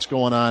it's what's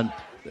going on,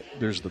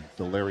 there's the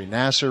Larry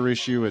Nassar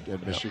issue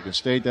at Michigan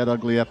State, that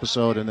ugly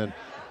episode, and then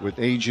with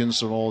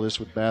agents and all this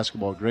with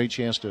basketball, great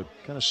chance to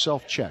kind of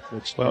self-check.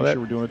 Let's make sure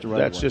we're doing it the right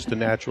way. That's just a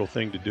natural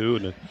thing to do,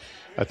 and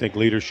I think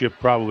leadership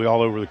probably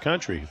all over the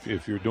country,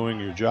 if you're doing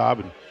your job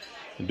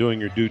and doing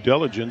your due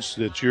diligence,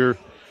 that we're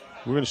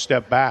going to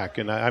step back.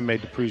 And I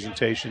made the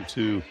presentation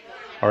to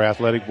our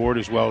athletic board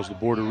as well as the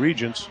Board of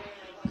Regents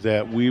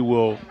that we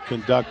will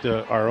conduct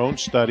our own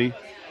study.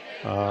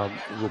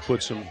 We'll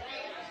put some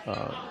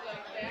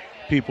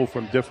people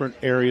from different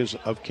areas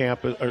of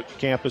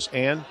campus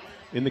and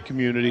in the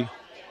community,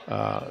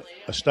 a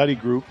study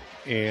group,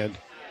 and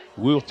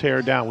we'll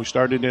tear down. We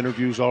started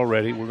interviews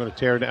already. We're going to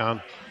tear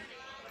down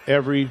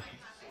every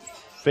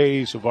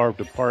phase of our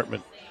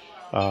department.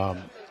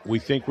 We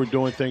think we're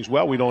doing things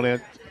well. We don't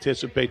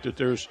anticipate that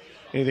there's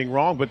anything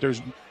wrong, but there's,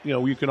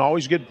 you can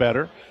always get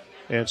better.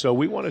 And so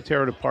we want to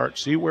tear it apart,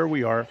 see where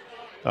we are,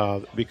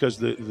 because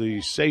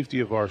the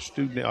safety of our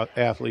student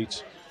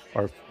athletes,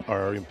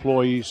 our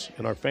employees,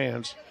 and our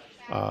fans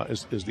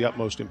is the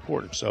utmost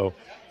importance. So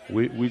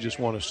we just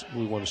want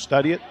to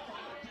study it.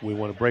 We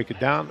want to break it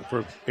down.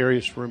 For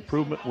areas for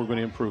improvement, we're going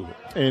to improve it.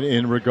 And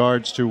in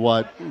regards to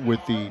what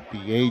with the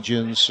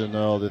agents and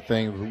all the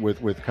thing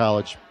with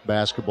college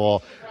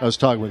basketball, I was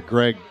talking with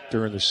Greg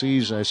during the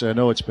season. I said, I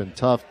know it's been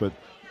tough, but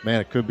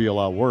man, it could be a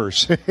lot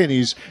worse. And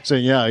he's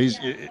saying, he's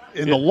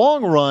in the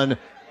long run,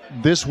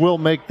 this will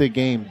make the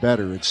game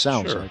better. It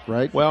sounds like,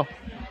 right? Well,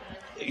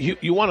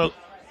 you want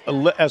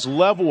as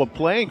level a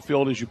playing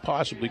field as you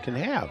possibly can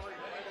have,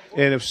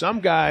 and if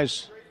some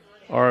guys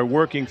are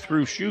working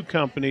through shoe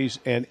companies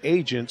and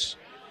agents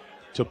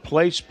to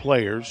place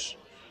players,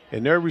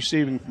 and they're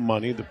receiving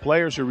money, the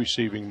players are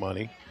receiving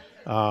money,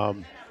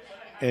 and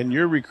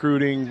you're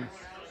recruiting,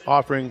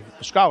 offering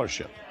a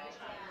scholarship.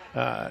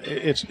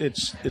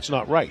 It's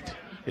not right.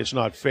 It's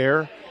not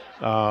fair.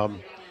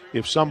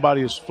 If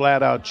somebody is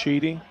flat out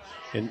cheating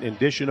and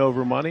dishing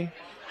over money,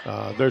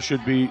 there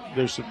should be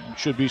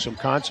some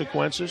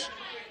consequences.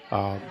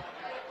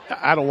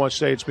 I don't want to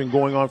say it's been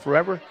going on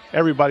forever.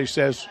 Everybody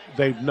says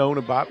they've known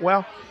about.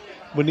 Well,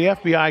 when the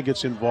FBI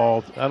gets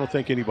involved, I don't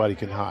think anybody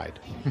can hide.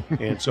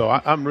 And so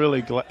I'm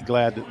really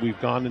glad that we've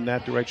gone in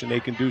that direction.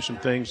 They can do some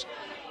things.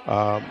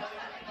 They're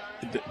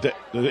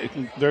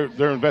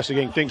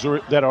investigating things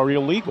that are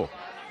illegal.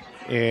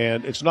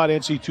 And it's not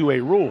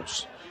NC2A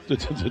rules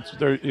that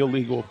they're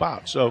illegal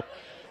about. So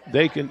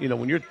they can,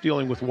 when you're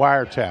dealing with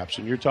wiretaps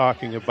and you're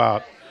talking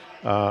about,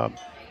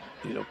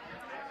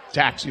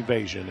 tax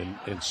evasion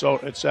and so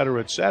et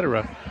cetera,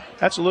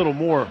 that's a little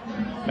more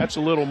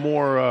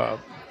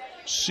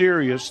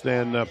serious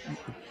than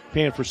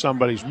paying for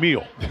somebody's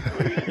meal.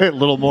 A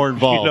little more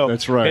involved.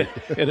 That's right.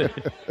 And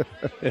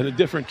a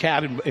different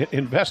cat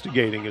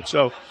investigating it.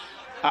 So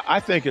I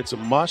think it's a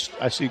must.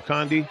 I see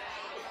Condi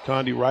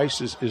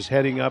Rice is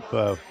heading up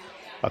a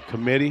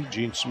committee.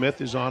 Gene Smith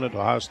is on it,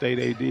 Ohio State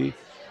AD.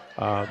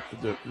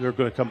 They're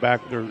going to come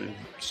back. They're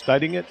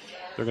studying it.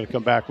 They're going to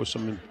come back with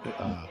some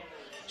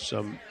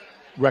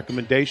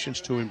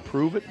recommendations to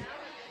improve it.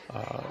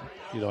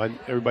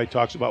 Everybody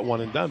talks about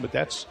one and done, but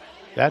they're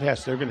going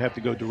to have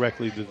to go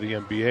directly to the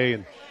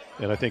NBA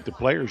and I think the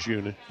players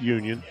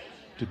union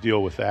to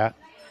deal with that.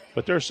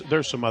 But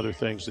there's some other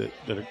things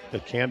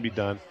that can be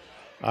done.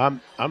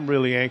 I'm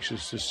really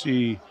anxious to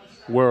see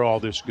where all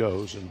this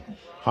goes and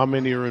how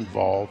many are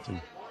involved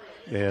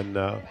and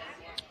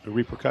the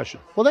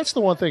repercussion. Well, that's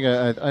the one thing.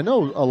 I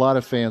know a lot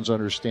of fans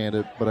understand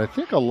it, but I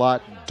think a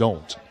lot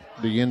don't.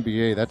 The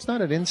NBA, that's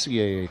not an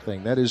NCAA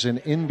thing. That is an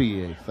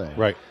NBA thing.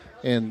 Right.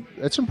 And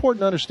it's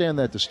important to understand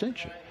that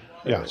distinction.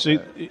 Yeah. See,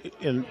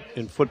 in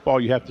football,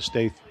 you have to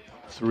stay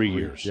 3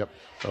 years. Yep.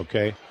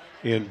 Okay.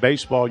 In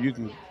baseball, you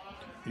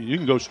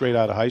can go straight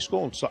out of high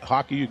school. In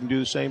hockey, you can do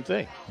the same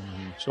thing.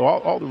 Mm-hmm. So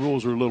all the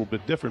rules are a little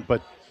bit different.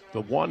 But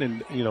the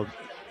one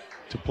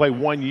to play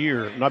 1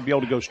 year, not be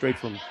able to go straight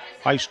from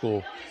high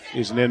school,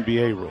 is an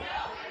NBA rule.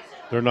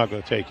 They're not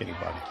going to take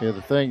anybody. Yeah,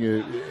 the thing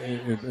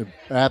is,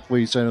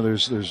 athletes, I know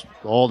there's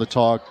all the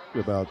talk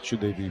about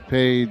should they be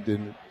paid,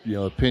 and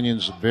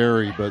opinions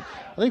vary. But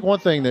I think one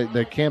thing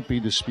that can't be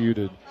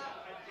disputed,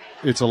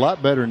 it's a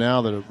lot better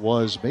now than it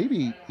was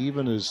maybe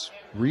even as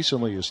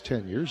recently as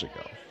 10 years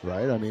ago,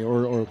 right? I mean,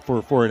 or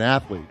for an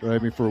athlete, right? I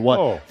mean, for what?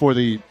 Oh. For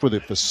the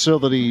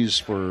facilities,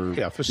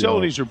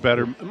 facilities are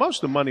better. Most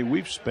of the money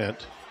we've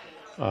spent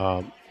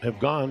have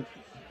gone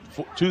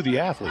to the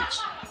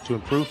athletes to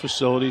improve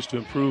facilities, to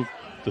improve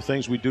the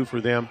things we do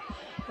for them.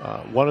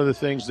 One of the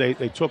things,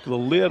 they took the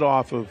lid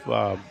off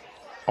of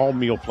all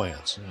meal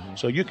plans. Mm-hmm.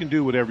 So you can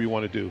do whatever you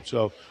want to do.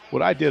 So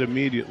what I did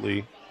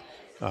immediately,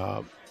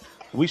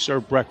 we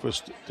serve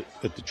breakfast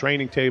at the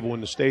training table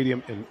in the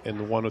stadium and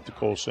the one at the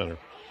Kohl Center.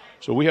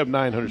 So we have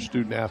 900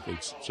 student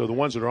athletes. So the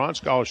ones that are on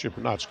scholarship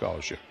or not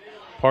scholarship,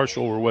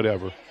 partial or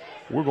whatever,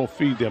 we're going to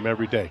feed them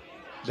every day.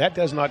 That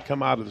does not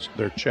come out of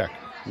their check.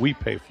 We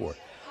pay for it.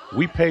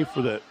 We pay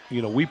for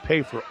we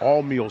pay for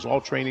all meals, all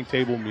training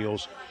table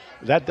meals.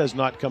 That does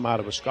not come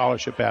out of a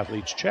scholarship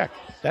athlete's check.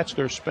 That's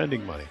their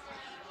spending money.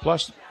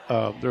 Plus,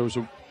 there was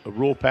a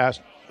rule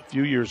passed a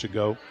few years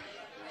ago,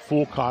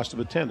 full cost of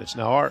attendance.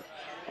 Now,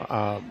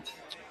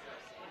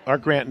 our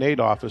grant and aid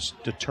office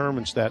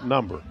determines that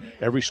number.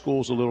 Every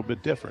school is a little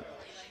bit different.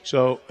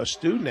 So a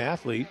student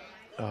athlete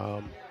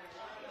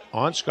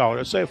on scholarship,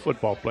 let's say a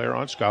football player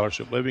on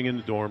scholarship living in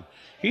the dorm,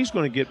 he's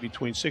going to get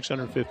between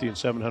 $650 and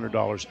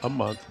 $700 a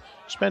month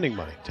spending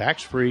money,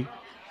 tax-free.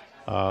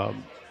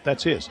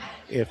 That's his.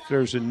 If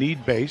there's a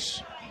need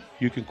base,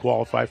 you can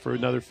qualify for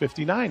another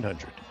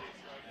 $5,900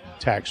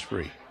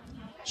 tax-free.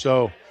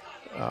 So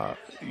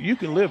you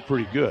can live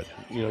pretty good.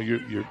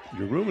 Your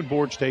room and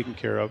board's taken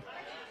care of.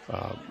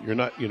 You're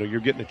not,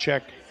 you're getting a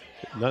check.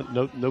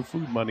 No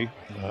food money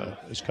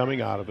is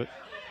coming out of it.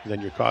 And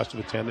then your cost of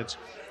attendance.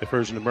 If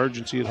there's an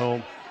emergency at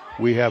home,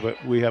 we have an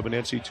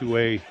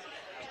NC2A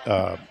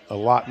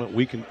allotment.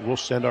 We'll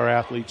send our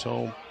athletes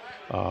home.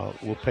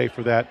 We'll pay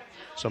for that.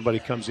 Somebody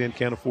comes in,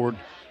 can't afford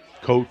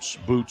coats,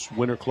 boots,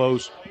 winter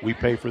clothes, we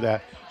pay for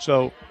that.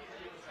 So,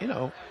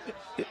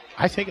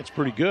 I think it's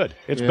pretty good.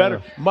 It's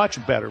better,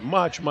 much better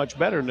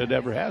than it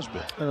ever has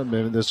been. I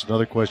mean, this is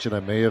another question I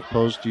may have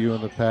posed to you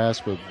in the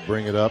past, but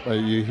bring it up.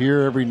 You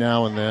hear every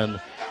now and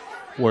then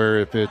where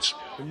if it's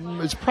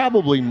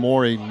probably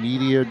more a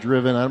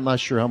media-driven, I'm not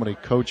sure how many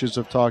coaches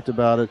have talked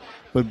about it,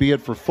 but be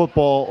it for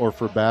football or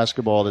for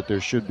basketball, that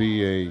there should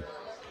be a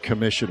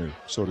commissioner,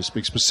 so to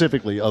speak,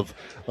 specifically of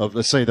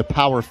let's say the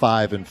Power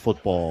Five in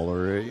football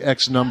or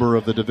X number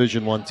of the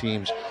Division I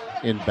teams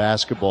in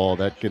basketball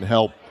that can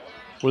help.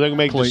 Well, they can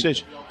make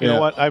decisions. You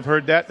know what? I've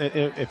heard that.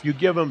 If you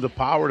give them the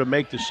power to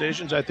make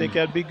decisions, I think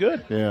that'd be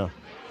good. Yeah.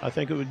 I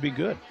think it would be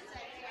good.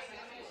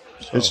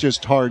 So. It's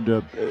just hard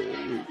to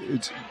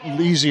it's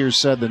easier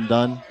said than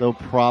done. They'll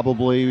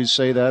probably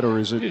say that, or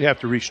is it? You'd have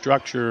to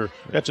restructure.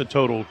 That's a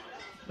total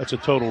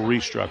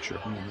restructure.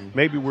 Mm-hmm.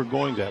 Maybe we're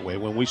going that way.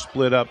 When we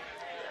split up,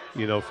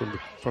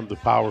 from the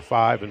Power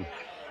Five and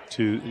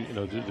to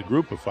the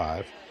Group of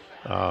Five,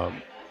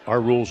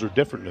 our rules are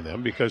different than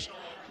them because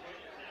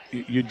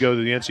you'd go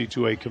to the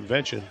NC2A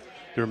convention.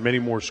 There are many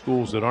more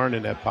schools that aren't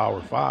in that Power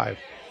Five,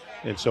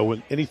 and so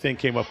when anything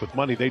came up with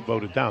money, they'd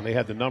vote it down. They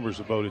had the numbers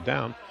that voted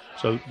down,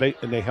 so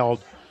they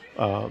held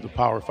the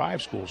Power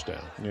Five schools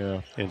down.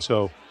 Yeah, and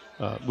so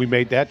we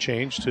made that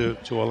change to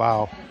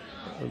allow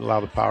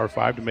the Power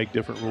Five to make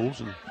different rules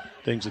and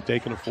things that they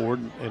can afford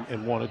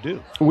and want to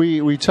do.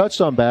 We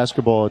touched on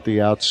basketball at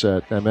the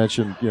outset. I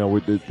mentioned,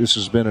 this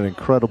has been an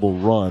incredible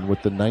run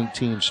with the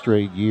 19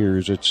 straight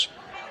years. It's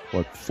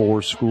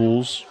 4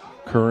 schools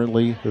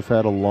currently have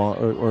had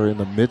or in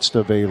the midst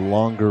of a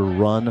longer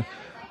run.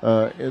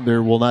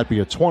 There will not be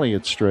a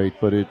 20th straight,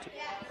 but it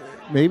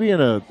maybe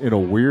in a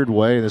weird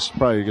way. This is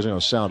probably going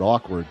to sound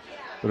awkward,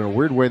 but in a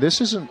weird way,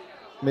 this isn't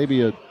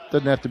maybe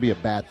doesn't have to be a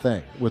bad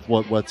thing with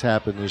what's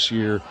happened this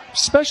year,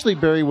 especially,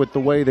 Barry, with the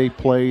way they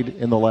played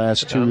in the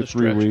last 2 or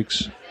 3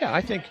 weeks. Yeah,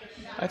 I think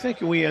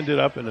we ended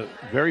up in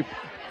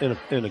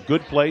a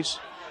good place,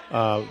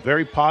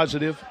 very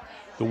positive.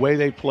 The way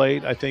they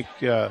played, I think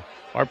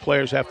our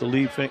players have to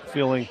leave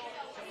feeling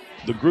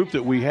the group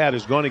that we had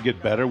is going to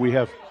get better. We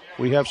have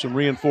we have some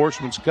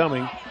reinforcements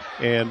coming,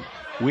 and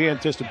we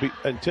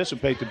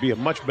anticipate to be a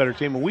much better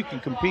team, and we can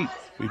compete.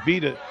 We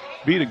beat a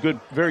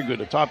very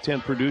good, a top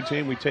 10 Purdue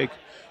team. We take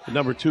the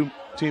number 2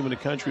 team in the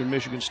country in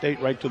Michigan State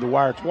right to the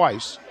wire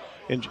twice,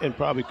 and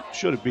probably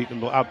should have beaten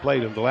them,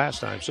 outplayed them the last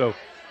time. So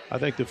I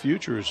think the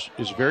future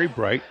is very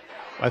bright.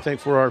 I think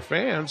for our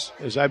fans,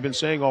 as I've been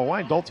saying all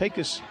along, don't take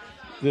this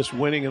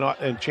winning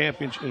and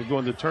championship and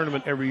going to the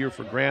tournament every year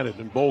for granted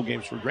and bowl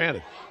games for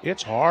granted.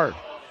 It's hard.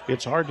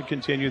 It's hard to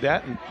continue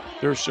that, and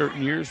there are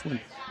certain years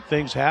when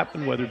things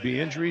happen, whether it be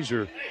injuries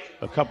or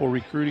a couple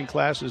recruiting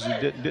classes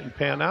that didn't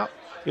pan out.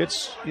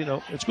 It's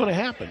going to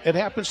happen. It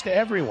happens to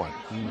everyone.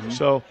 Mm-hmm.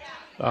 So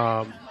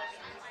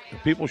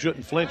people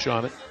shouldn't flinch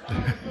on it.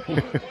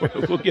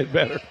 We'll get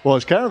better. Well,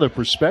 it's kind of the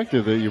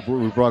perspective that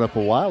we brought up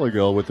a while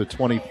ago with the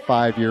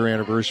 25-year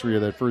anniversary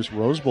of that first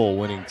Rose Bowl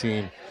winning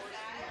team.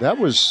 That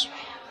was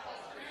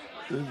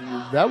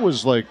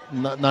like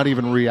not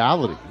even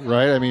reality,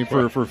 right? I mean,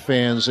 for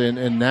fans,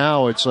 and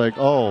now it's like,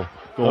 going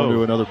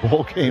to another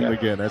bowl game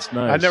again. That's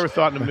nice. I never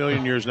thought in a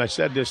million years, and I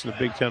said this in the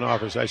Big Ten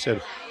office. I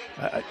said,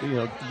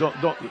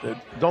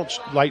 don't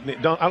lightning.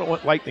 I don't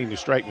want lightning to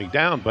strike me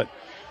down, but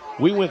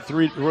we went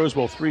Rose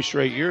Bowl 3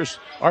 straight years.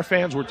 Our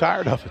fans were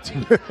tired of it.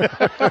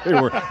 They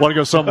want to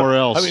go somewhere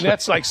else. I mean,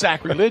 that's like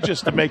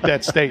sacrilegious to make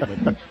that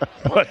statement,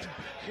 but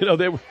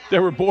they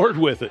were bored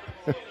with it.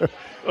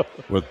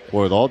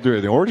 With all due,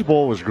 the Orange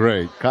Bowl was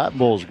great. Cotton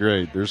Bowl was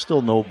great. There's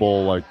still no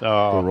bowl like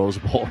the Rose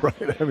Bowl,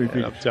 right? I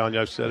mean, I'm telling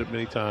you, I've said it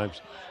many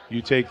times.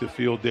 You take the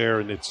field there,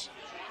 and it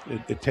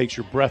takes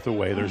your breath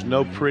away. There's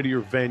no prettier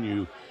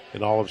venue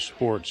in all of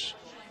sports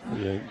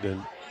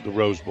than the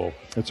Rose Bowl.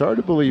 It's hard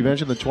to believe. You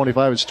mentioned the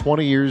 25. It's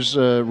 20 years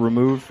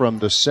removed from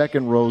the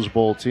second Rose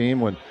Bowl team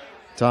when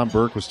Tom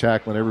Burke was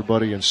tackling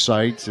everybody in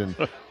sight, and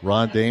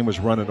Ron Dane was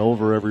running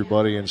over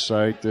everybody in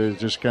sight.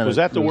 Was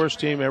that the worst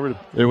team ever?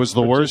 It was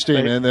the worst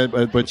team,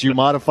 but you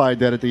modified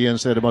that at the end,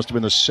 said it must have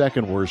been the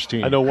second worst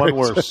team. I know one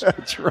worse.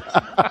 That's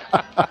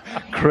right.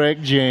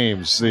 Craig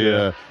James,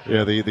 the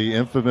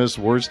infamous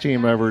worst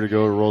team ever to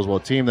go to Rose Bowl.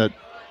 A team that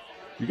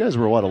you guys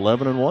were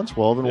 11-1,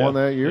 12-1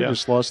 that year.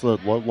 Just lost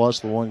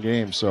the one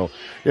game. So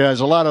there's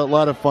a lot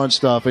of fun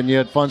stuff, and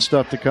yet fun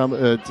stuff to come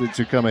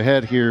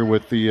ahead here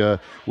with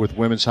with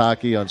women's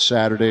hockey on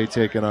Saturday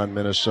taking on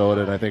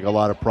Minnesota, and I think a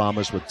lot of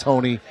promise with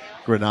Tony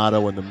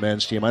Granato and the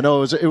men's team. I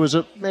know it was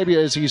maybe,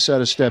 as he said,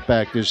 a step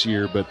back this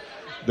year, but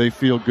they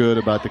feel good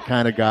about the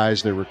kind of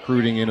guys they're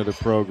recruiting into the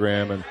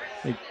program, and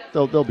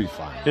they'll be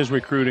fine. His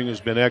recruiting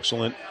has been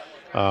excellent.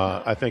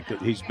 I think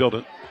that he's built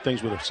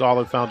things with a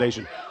solid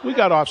foundation. We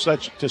got off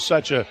to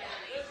such a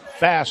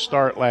fast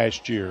start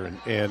last year,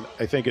 and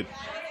I think it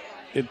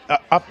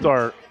upped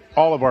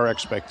all of our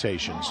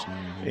expectations.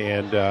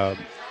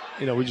 Mm-hmm.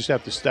 And we just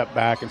have to step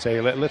back and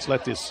say, let's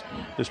let this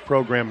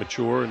program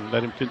mature and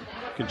let him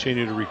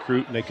continue to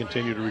recruit, and they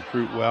continue to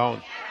recruit well.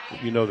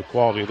 And the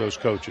quality of those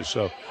coaches.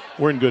 So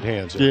we're in good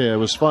hands. Yeah, it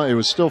was fun. It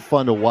was still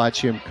fun to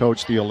watch him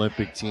coach the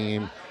Olympic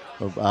team.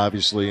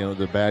 Obviously,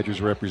 the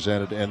Badgers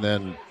represented, and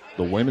then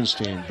the women's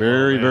team,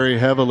 very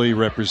heavily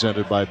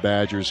represented by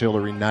Badgers.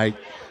 Hillary Knight,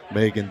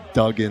 Megan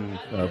Duggan,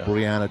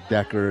 Brianna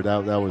Decker.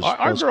 That was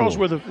our girls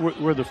cool.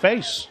 were the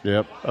face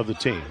of the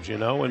teams,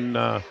 and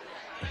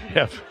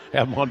have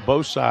them on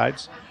both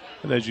sides.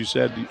 And as you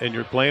said, and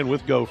you're playing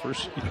with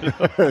Gophers.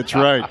 That's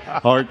right.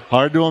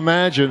 Hard to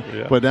imagine,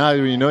 but now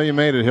you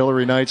made it.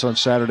 Hillary Knight's on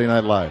Saturday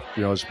Night Live.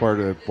 As part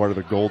of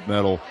the gold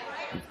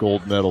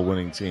medal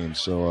winning team.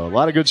 So a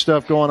lot of good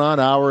stuff going on.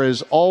 Hour,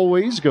 as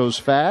always, goes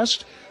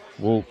fast.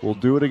 We'll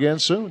do it again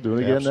soon. Do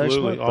it again next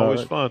week.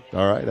 Always fun.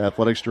 All right.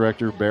 Athletics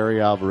Director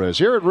Barry Alvarez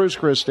here at Ruth's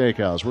Chris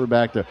Steakhouse. We're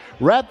back to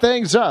wrap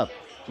things up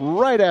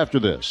right after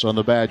this on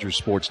the Badgers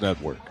Sports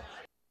Network.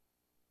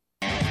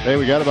 Hey,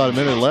 we got about a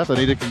minute left. I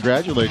need to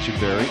congratulate you,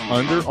 Barry.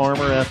 Under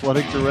Armour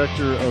Athletic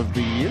Director of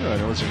the Year. I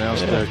know it was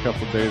announced a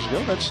couple of days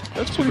ago.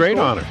 That's a great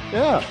honor.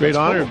 Yeah, it's a great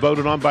honor. Cool.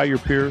 Voted on by your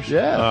peers.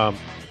 Yeah.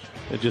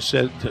 It just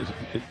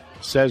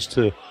says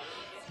to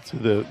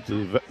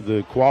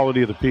the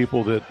quality of the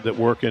people that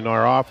work in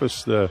our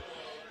office, the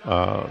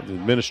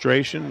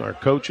administration, our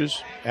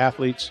coaches,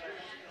 athletes.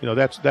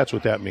 That's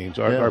what that means.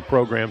 Our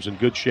program's in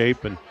good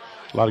shape, and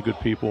a lot of good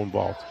people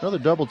involved. Another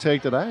double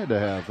take that I had to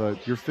have.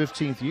 Your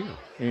 15th year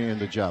in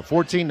the job.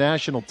 14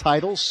 national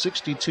titles,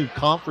 62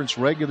 conference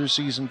regular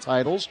season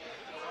titles,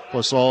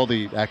 plus all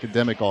the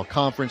academic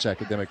all-conference,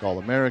 academic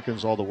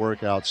all-Americans, all the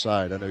work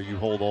outside. I know you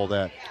hold all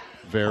that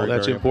very,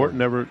 that's very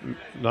important.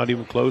 Not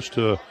even close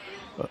to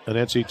an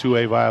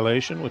NC2A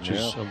violation, which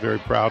is I'm very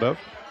proud of.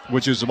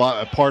 Which is a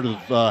part of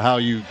how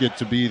you get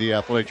to be the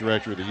Athletic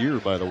Director of the Year,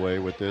 by the way,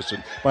 with this.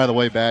 And, by the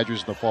way, Badgers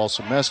in the fall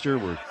semester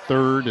were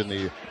third in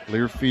the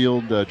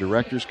Learfield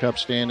Directors' Cup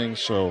standings.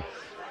 So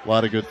a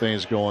lot of good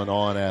things going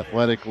on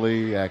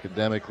athletically,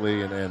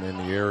 academically, and in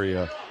the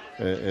area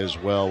as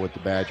well with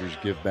the Badgers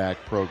Give Back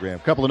program.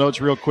 A couple of notes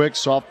real quick.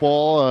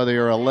 Softball, they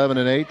are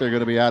 11-8. They're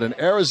going to be out in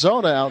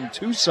Arizona, out in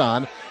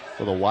Tucson,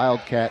 for the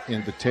Wildcat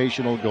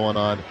Invitational going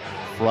on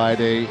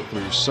Friday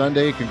through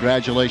Sunday.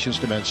 Congratulations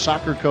to men's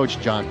soccer coach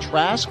John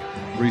Trask,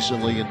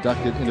 recently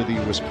inducted into the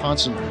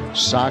Wisconsin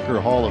Soccer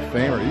Hall of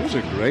Fame. He was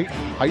a great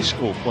high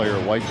school player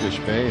at Whitefish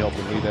Bay,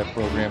 helping lead that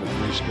program to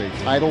 3 state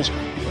titles,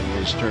 and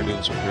he has turned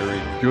in some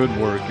very good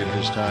work in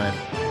his time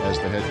as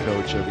the head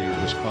coach of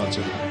the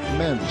Wisconsin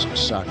men's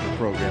soccer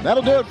program.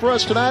 That'll do it for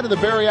us tonight in the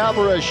Barry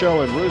Alvarez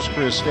Show at Ruth's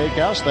Chris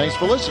Steakhouse. Thanks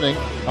for listening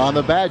on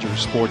the Badger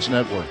Sports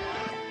Network.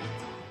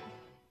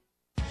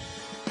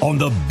 On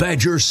the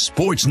Badger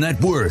Sports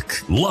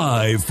Network,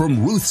 live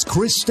from Ruth's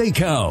Chris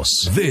Steakhouse,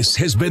 this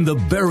has been the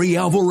Barry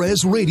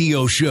Alvarez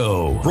Radio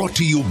Show, brought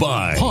to you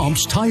by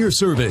Pomps Tire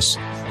Service.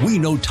 We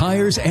know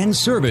tires and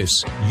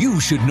service.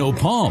 You should know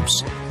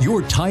Pomps,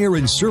 your tire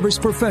and service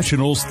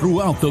professionals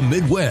throughout the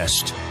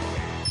Midwest.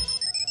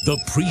 The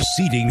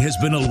preceding has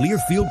been a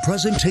Learfield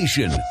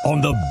presentation on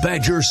the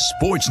Badger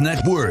Sports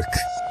Network.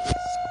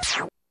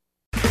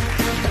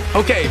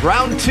 Okay,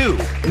 round 2.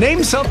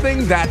 Name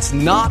something that's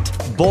not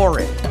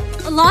boring.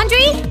 A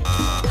laundry?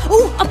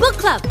 Ooh, a book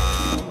club.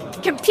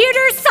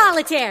 Computer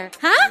solitaire,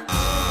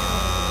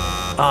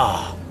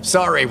 huh?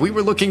 Sorry, we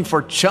were looking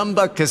for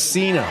Chumba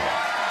Casino.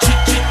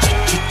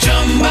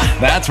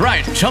 That's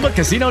right.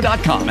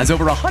 ChumbaCasino.com has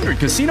over 100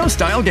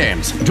 casino-style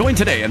games. Join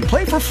today and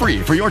play for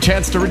free for your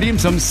chance to redeem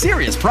some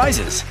serious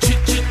prizes.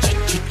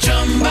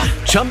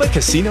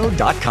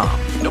 ChumbaCasino.com.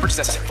 No purchase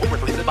necessary. Void where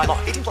prohibited by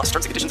law. 18 plus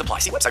terms and conditions apply.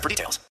 See website for details.